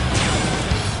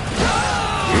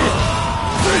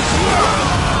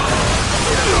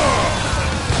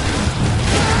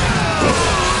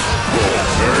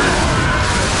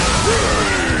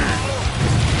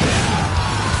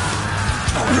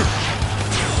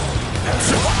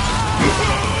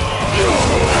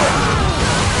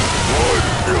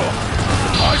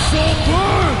 I shall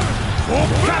burn!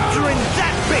 Capturing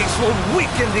that base will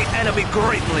weaken the enemy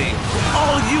greatly.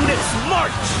 All units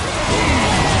march!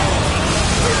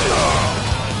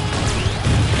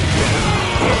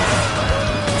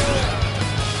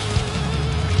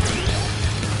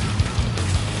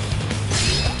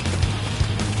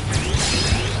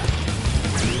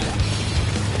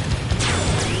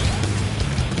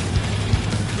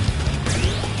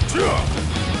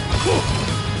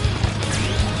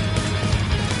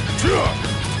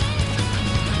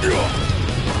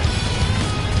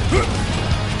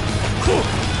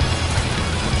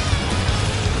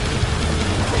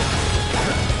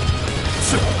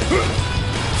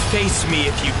 Face me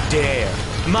if you dare.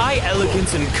 My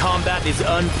elegance in combat is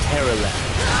unparalleled.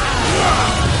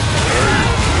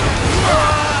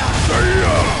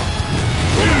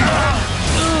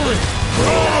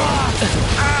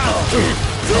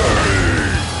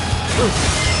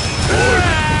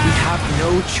 We have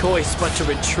no choice but to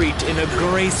retreat in a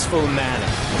graceful manner.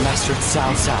 Master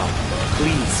Cao Cao,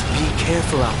 please be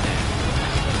careful out there.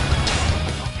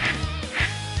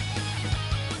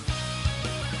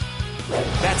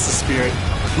 That's the spirit.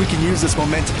 We can use this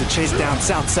momentum to chase down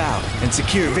Cao Cao and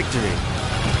secure victory.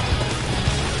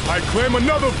 I claim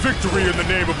another victory in the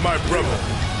name of my brother.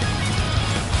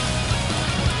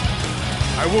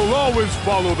 I will always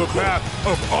follow the path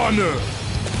of honor.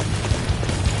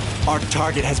 Our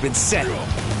target has been set.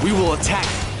 We will attack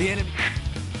the enemy.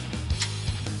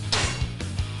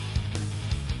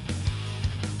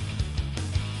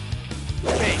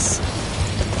 Base.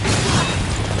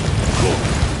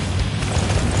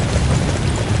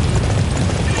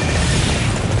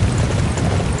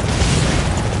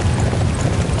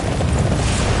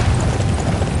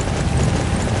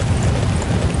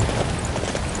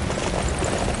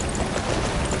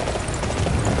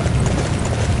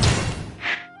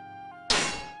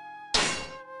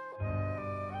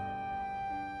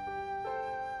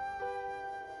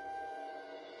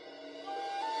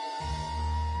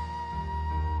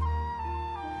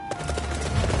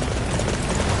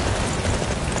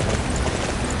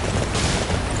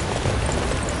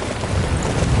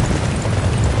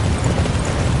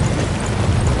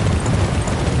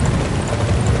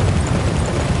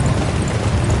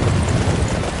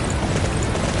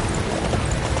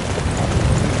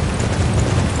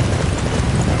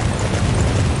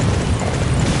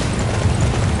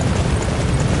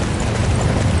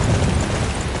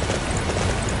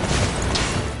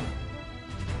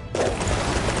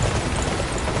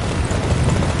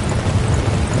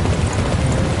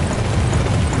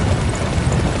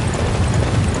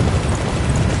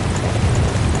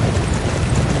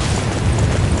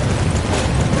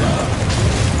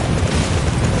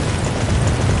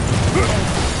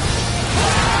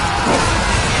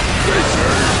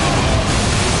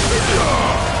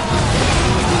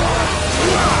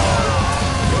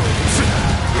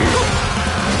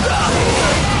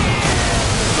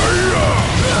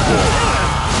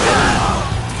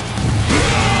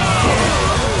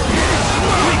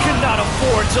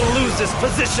 this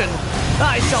position.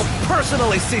 I shall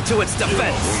personally see to its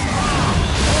defense.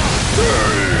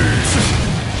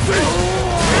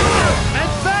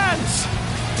 Advance!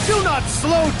 Do not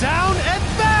slow down!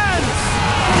 Advance!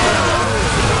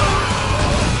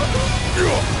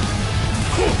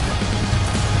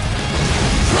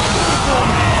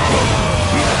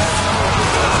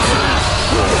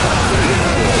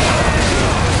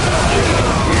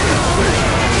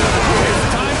 It's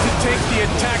time to take the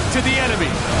attack to the enemy.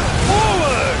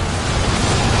 Forward!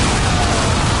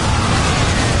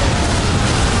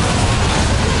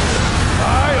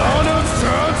 I honor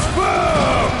transfer!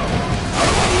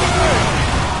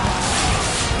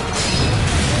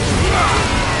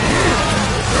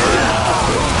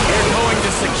 We're going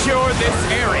to secure this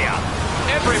area.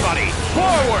 Everybody,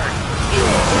 forward!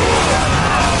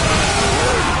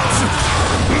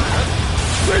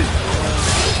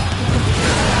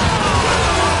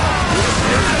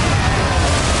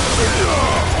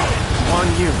 Guan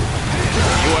Yu,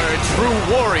 you are a true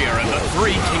warrior in the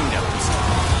Three Kingdoms.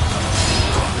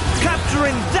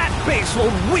 Capturing that base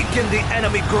will weaken the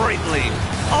enemy greatly.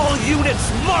 All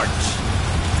units march!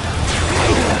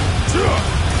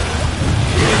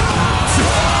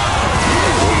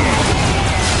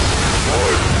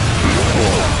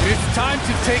 It's time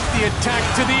to take the attack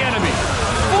to the enemy.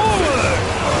 Forward!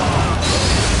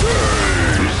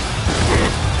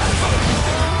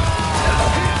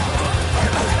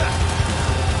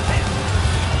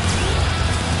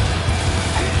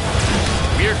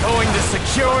 We're going to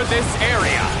secure this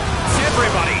area.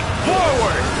 Everybody,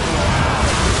 forward!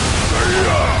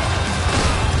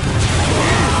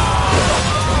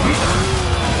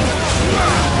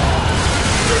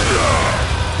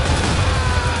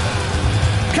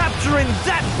 Capturing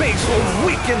that base will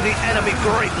weaken the enemy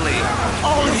greatly.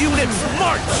 All units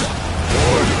march!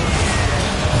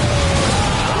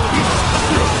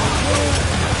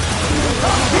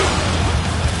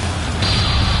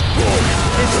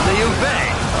 It's the Ubei.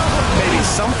 Maybe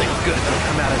something good will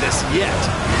come out of this yet.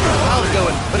 I'll go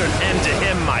and put an end to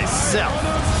him myself.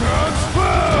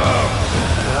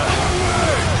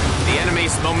 The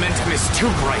enemy's momentum is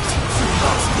too great.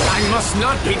 I must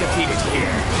not be defeated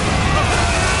here.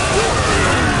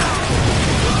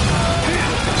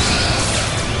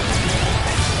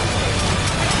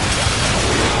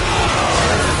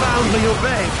 Profoundly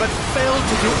obey, but failed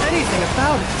to do anything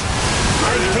about it.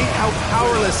 I hate how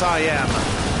powerless I am.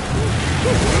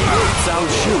 Cao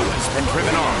Shu has been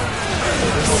driven off.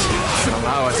 This should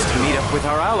allow us to meet up with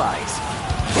our allies.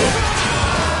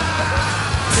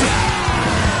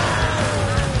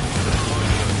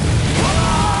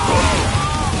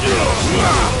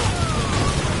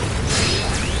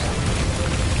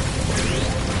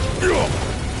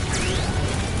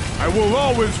 I will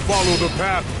always follow the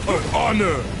path of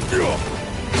honor.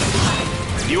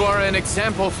 You are an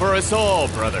example for us all,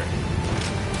 brother.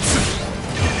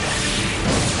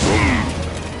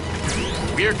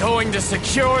 We're going to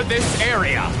secure this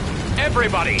area.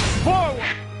 Everybody, forward!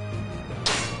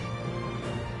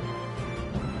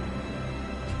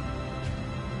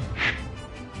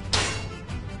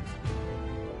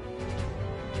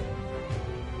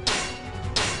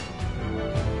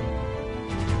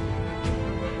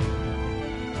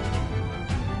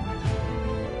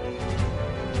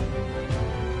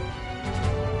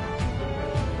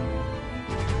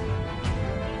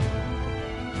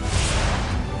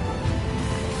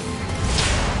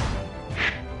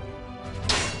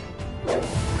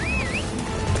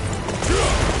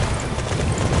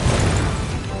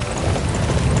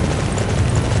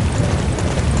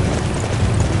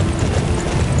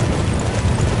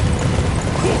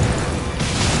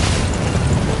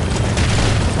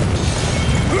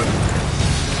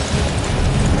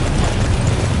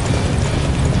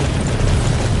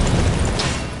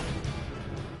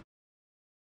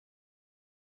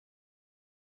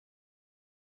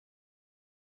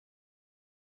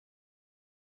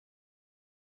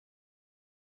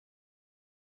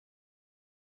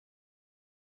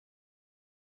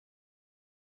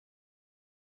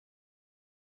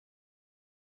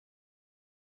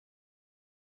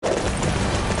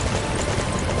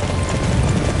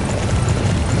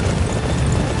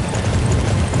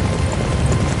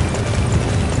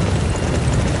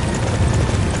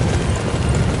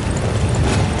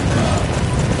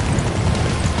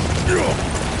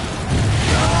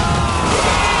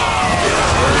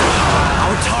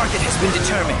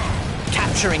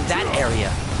 Capturing that area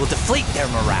will deflate their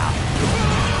morale.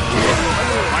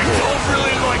 I don't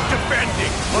really like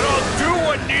defending, but I'll do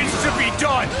what needs to be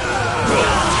done.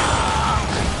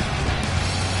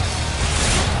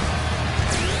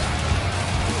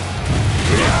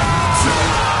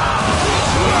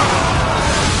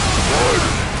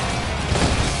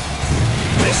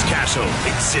 This castle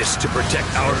exists to protect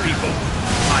our people.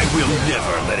 I will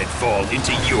never let it fall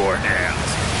into your hands.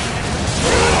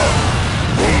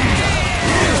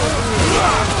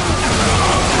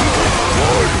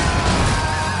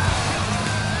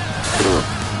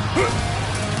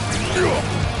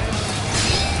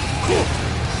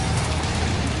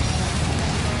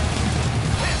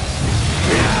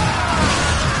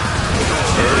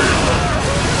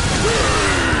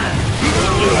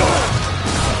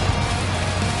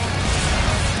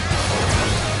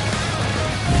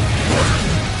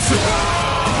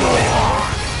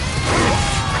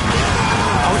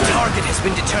 Our target has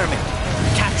been determined.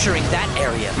 Capturing that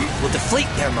area will deflate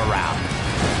their morale.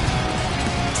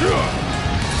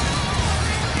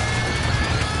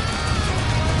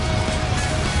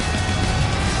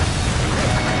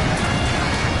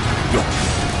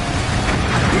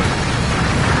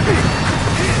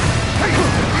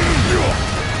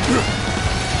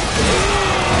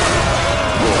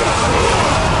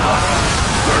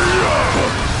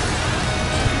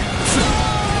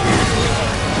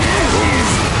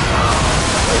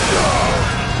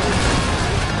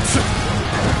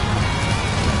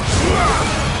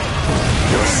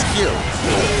 Your skills,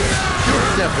 you're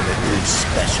definitely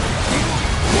special.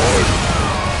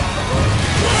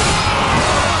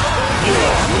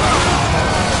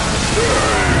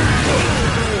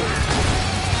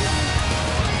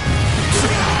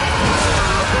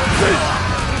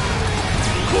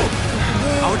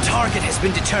 Our target has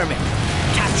been determined.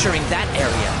 Capturing that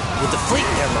area will deflate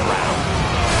their morale.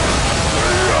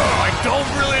 I don't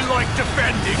really like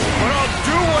defending, but I'll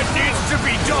do what needs to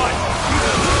be done.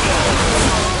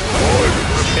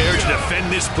 Prepare to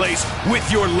defend this place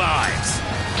with your lives.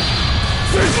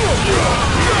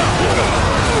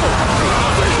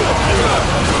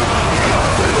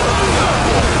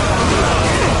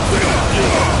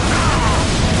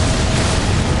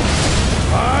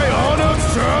 I honor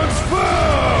stands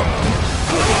firm!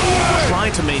 Try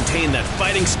to maintain that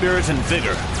fighting spirit and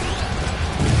vigor.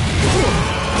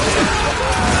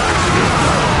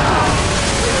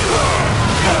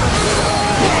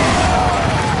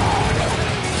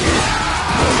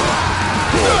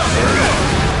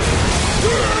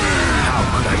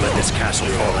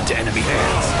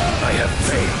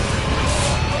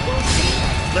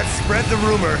 Let's spread the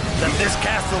rumor that this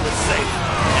castle is safe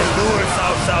and lure Cao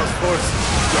Cao's forces.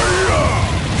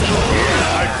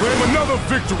 I claim another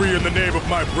victory in the name of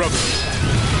my brother.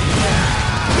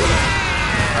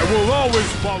 I will always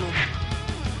follow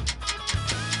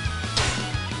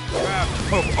the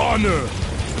path of honor.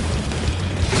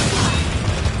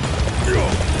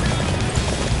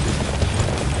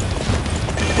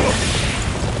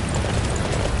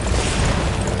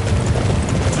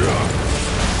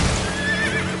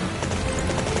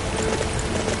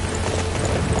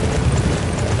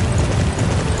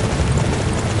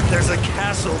 There's a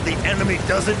castle the enemy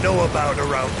doesn't know about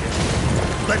around here.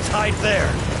 Let's hide there.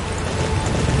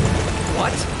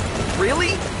 What?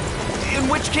 Really? In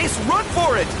which case, run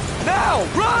for it! Now,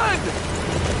 run!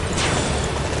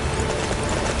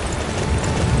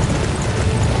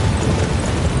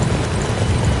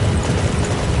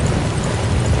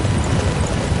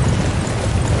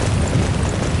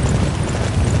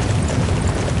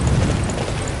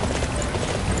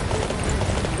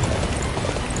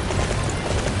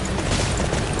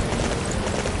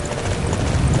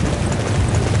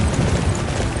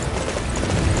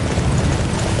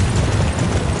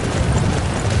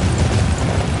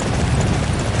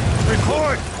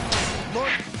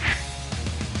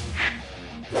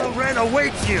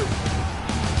 Awaits you!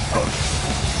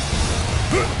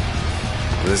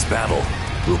 This battle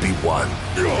will be won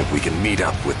if we can meet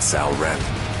up with Cao Ren.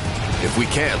 If we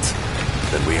can't,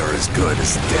 then we are as good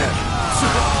as dead.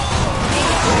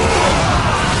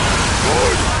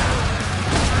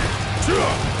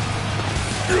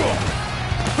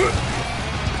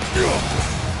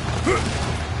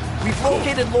 We've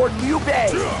located Lord Liu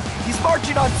Bei. He's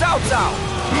marching on Cao Cao.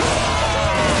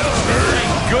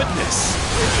 Thank goodness.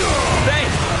 Thank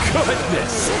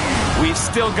goodness! We've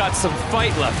still got some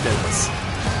fight left in us.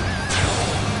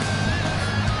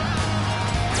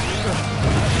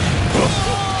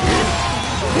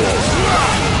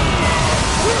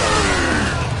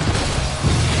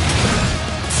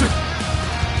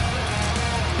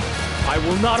 I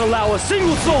will not allow a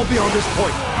single soul beyond this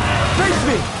point. Face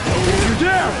me, if you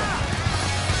dare!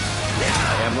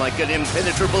 I am like an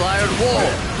impenetrable iron wall.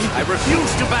 I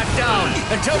refuse to back down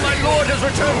until my lord has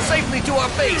returned safely to our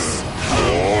base.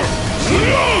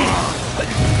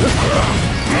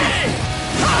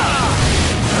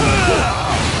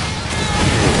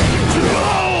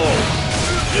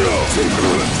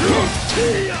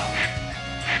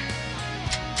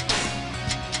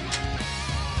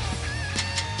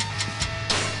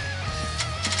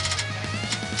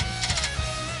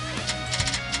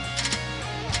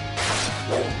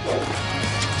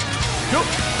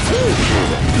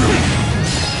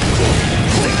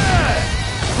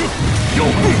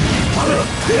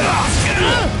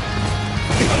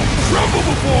 Tremble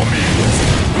before me!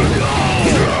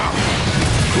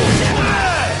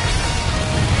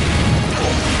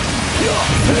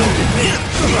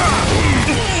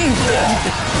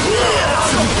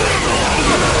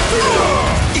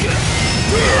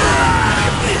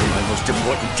 My most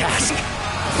important task.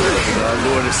 Let our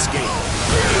lord escape.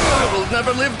 I will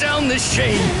never live down this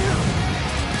shame.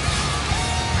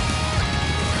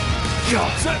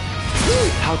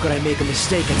 How could I make a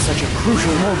mistake at such a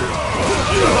crucial moment?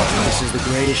 This is the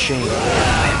greatest shame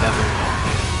I have ever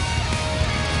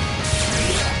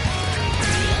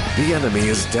known. The enemy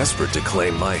is desperate to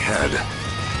claim my head.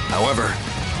 However,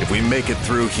 if we make it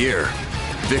through here,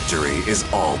 victory is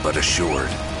all but assured.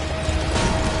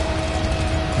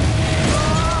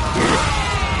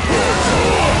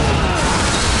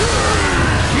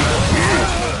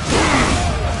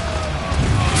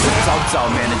 Cao Cao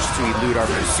managed to elude our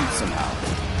pursuit somehow.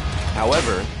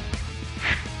 However,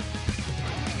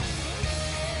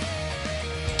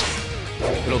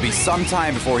 it'll be some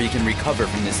time before he can recover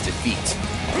from this defeat.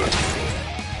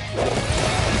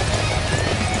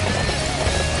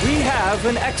 We have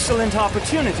an excellent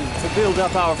opportunity to build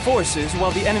up our forces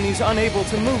while the enemy's unable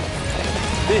to move.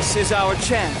 This is our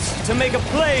chance to make a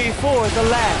play for the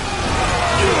land.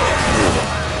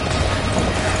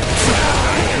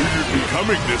 You'd be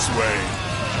coming this way.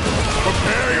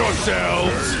 Prepare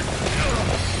yourselves!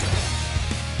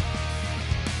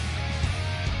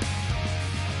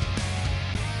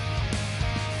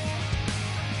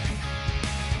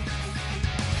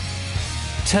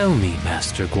 Tell me,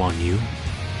 Master Guan Yu,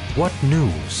 what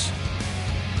news?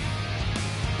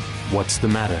 What's the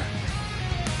matter?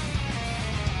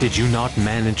 Did you not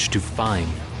manage to find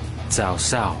Cao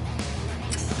Cao?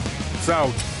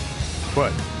 Cao,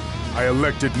 but I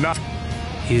elected not.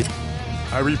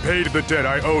 I repaid the debt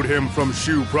I owed him from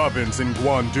Shu Province in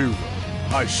Guan.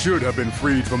 I should have been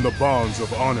freed from the bonds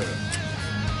of honor.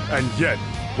 And yet,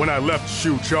 When I left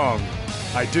Shu Chong,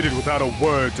 I did it without a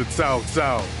word to Cao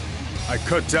Cao. I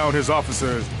cut down his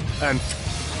officers, and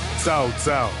Cao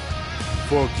Cao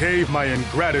forgave my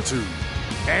ingratitude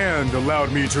and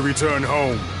allowed me to return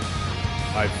home.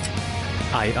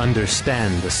 I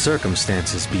understand the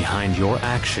circumstances behind your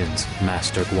actions,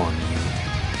 Master Guan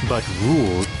Yu. But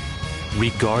rule,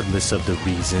 regardless of the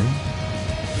reason,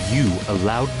 you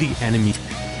allowed the enemy...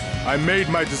 I made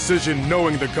my decision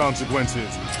knowing the consequences.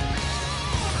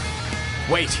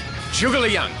 Wait, Zhuge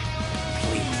Liang!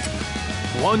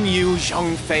 Please. Guan Yu,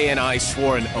 Zhang Fei, and I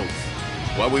swore an oath.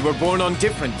 While we were born on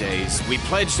different days, we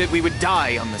pledged that we would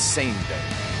die on the same day.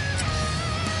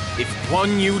 If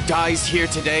Guan Yu dies here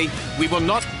today, we will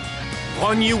not...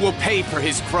 Guan Yu will pay for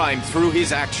his crime through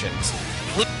his actions.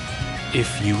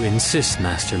 If you insist,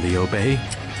 Master Liu Bei.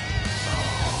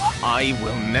 I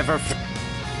will never...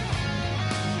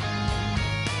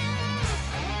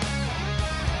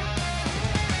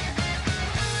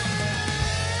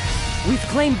 We've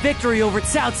claimed victory over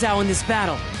Cao Cao in this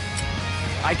battle.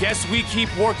 I guess we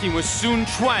keep working with Sun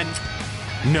Quan.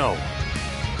 No.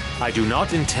 I do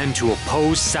not intend to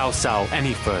oppose Cao Cao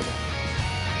any further.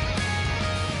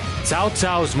 Cao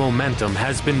Cao's momentum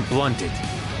has been blunted.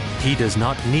 He does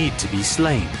not need to be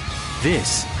slain.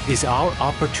 This is our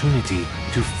opportunity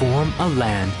to form a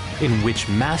land in which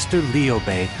Master Liu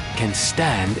Bei can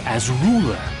stand as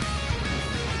ruler.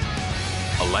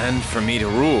 A land for me to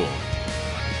rule?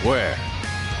 Where?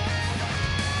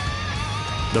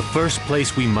 The first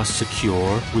place we must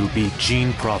secure will be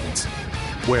Jin Province,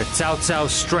 where Cao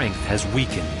Cao's strength has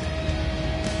weakened.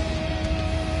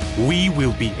 We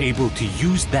will be able to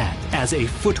use that as a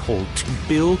foothold to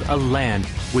build a land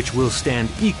which will stand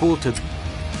equal to...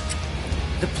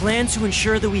 The plan to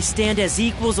ensure that we stand as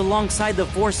equals alongside the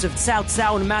force of Cao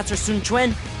Cao and Master Sun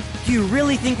Quan? Do you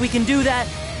really think we can do that?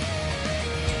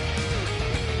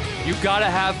 You gotta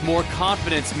have more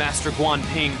confidence, Master Guan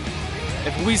Ping.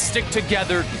 If we stick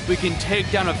together, we can take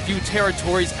down a few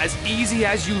territories as easy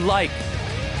as you like.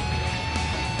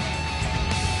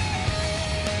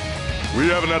 We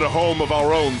haven't had a home of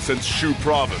our own since Shu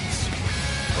Province.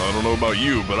 I don't know about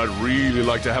you, but I'd really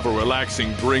like to have a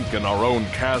relaxing drink in our own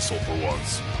castle for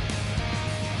once.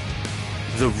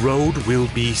 The road will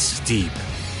be steep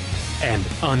and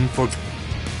unforgettable.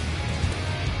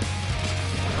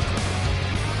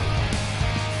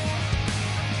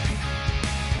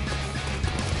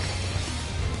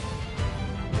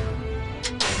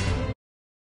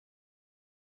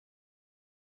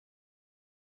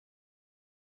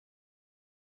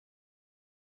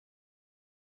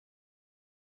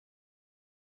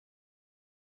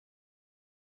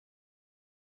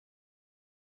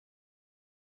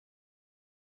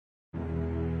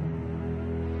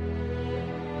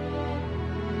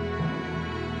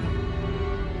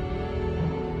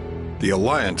 The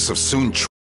alliance of Sun Quan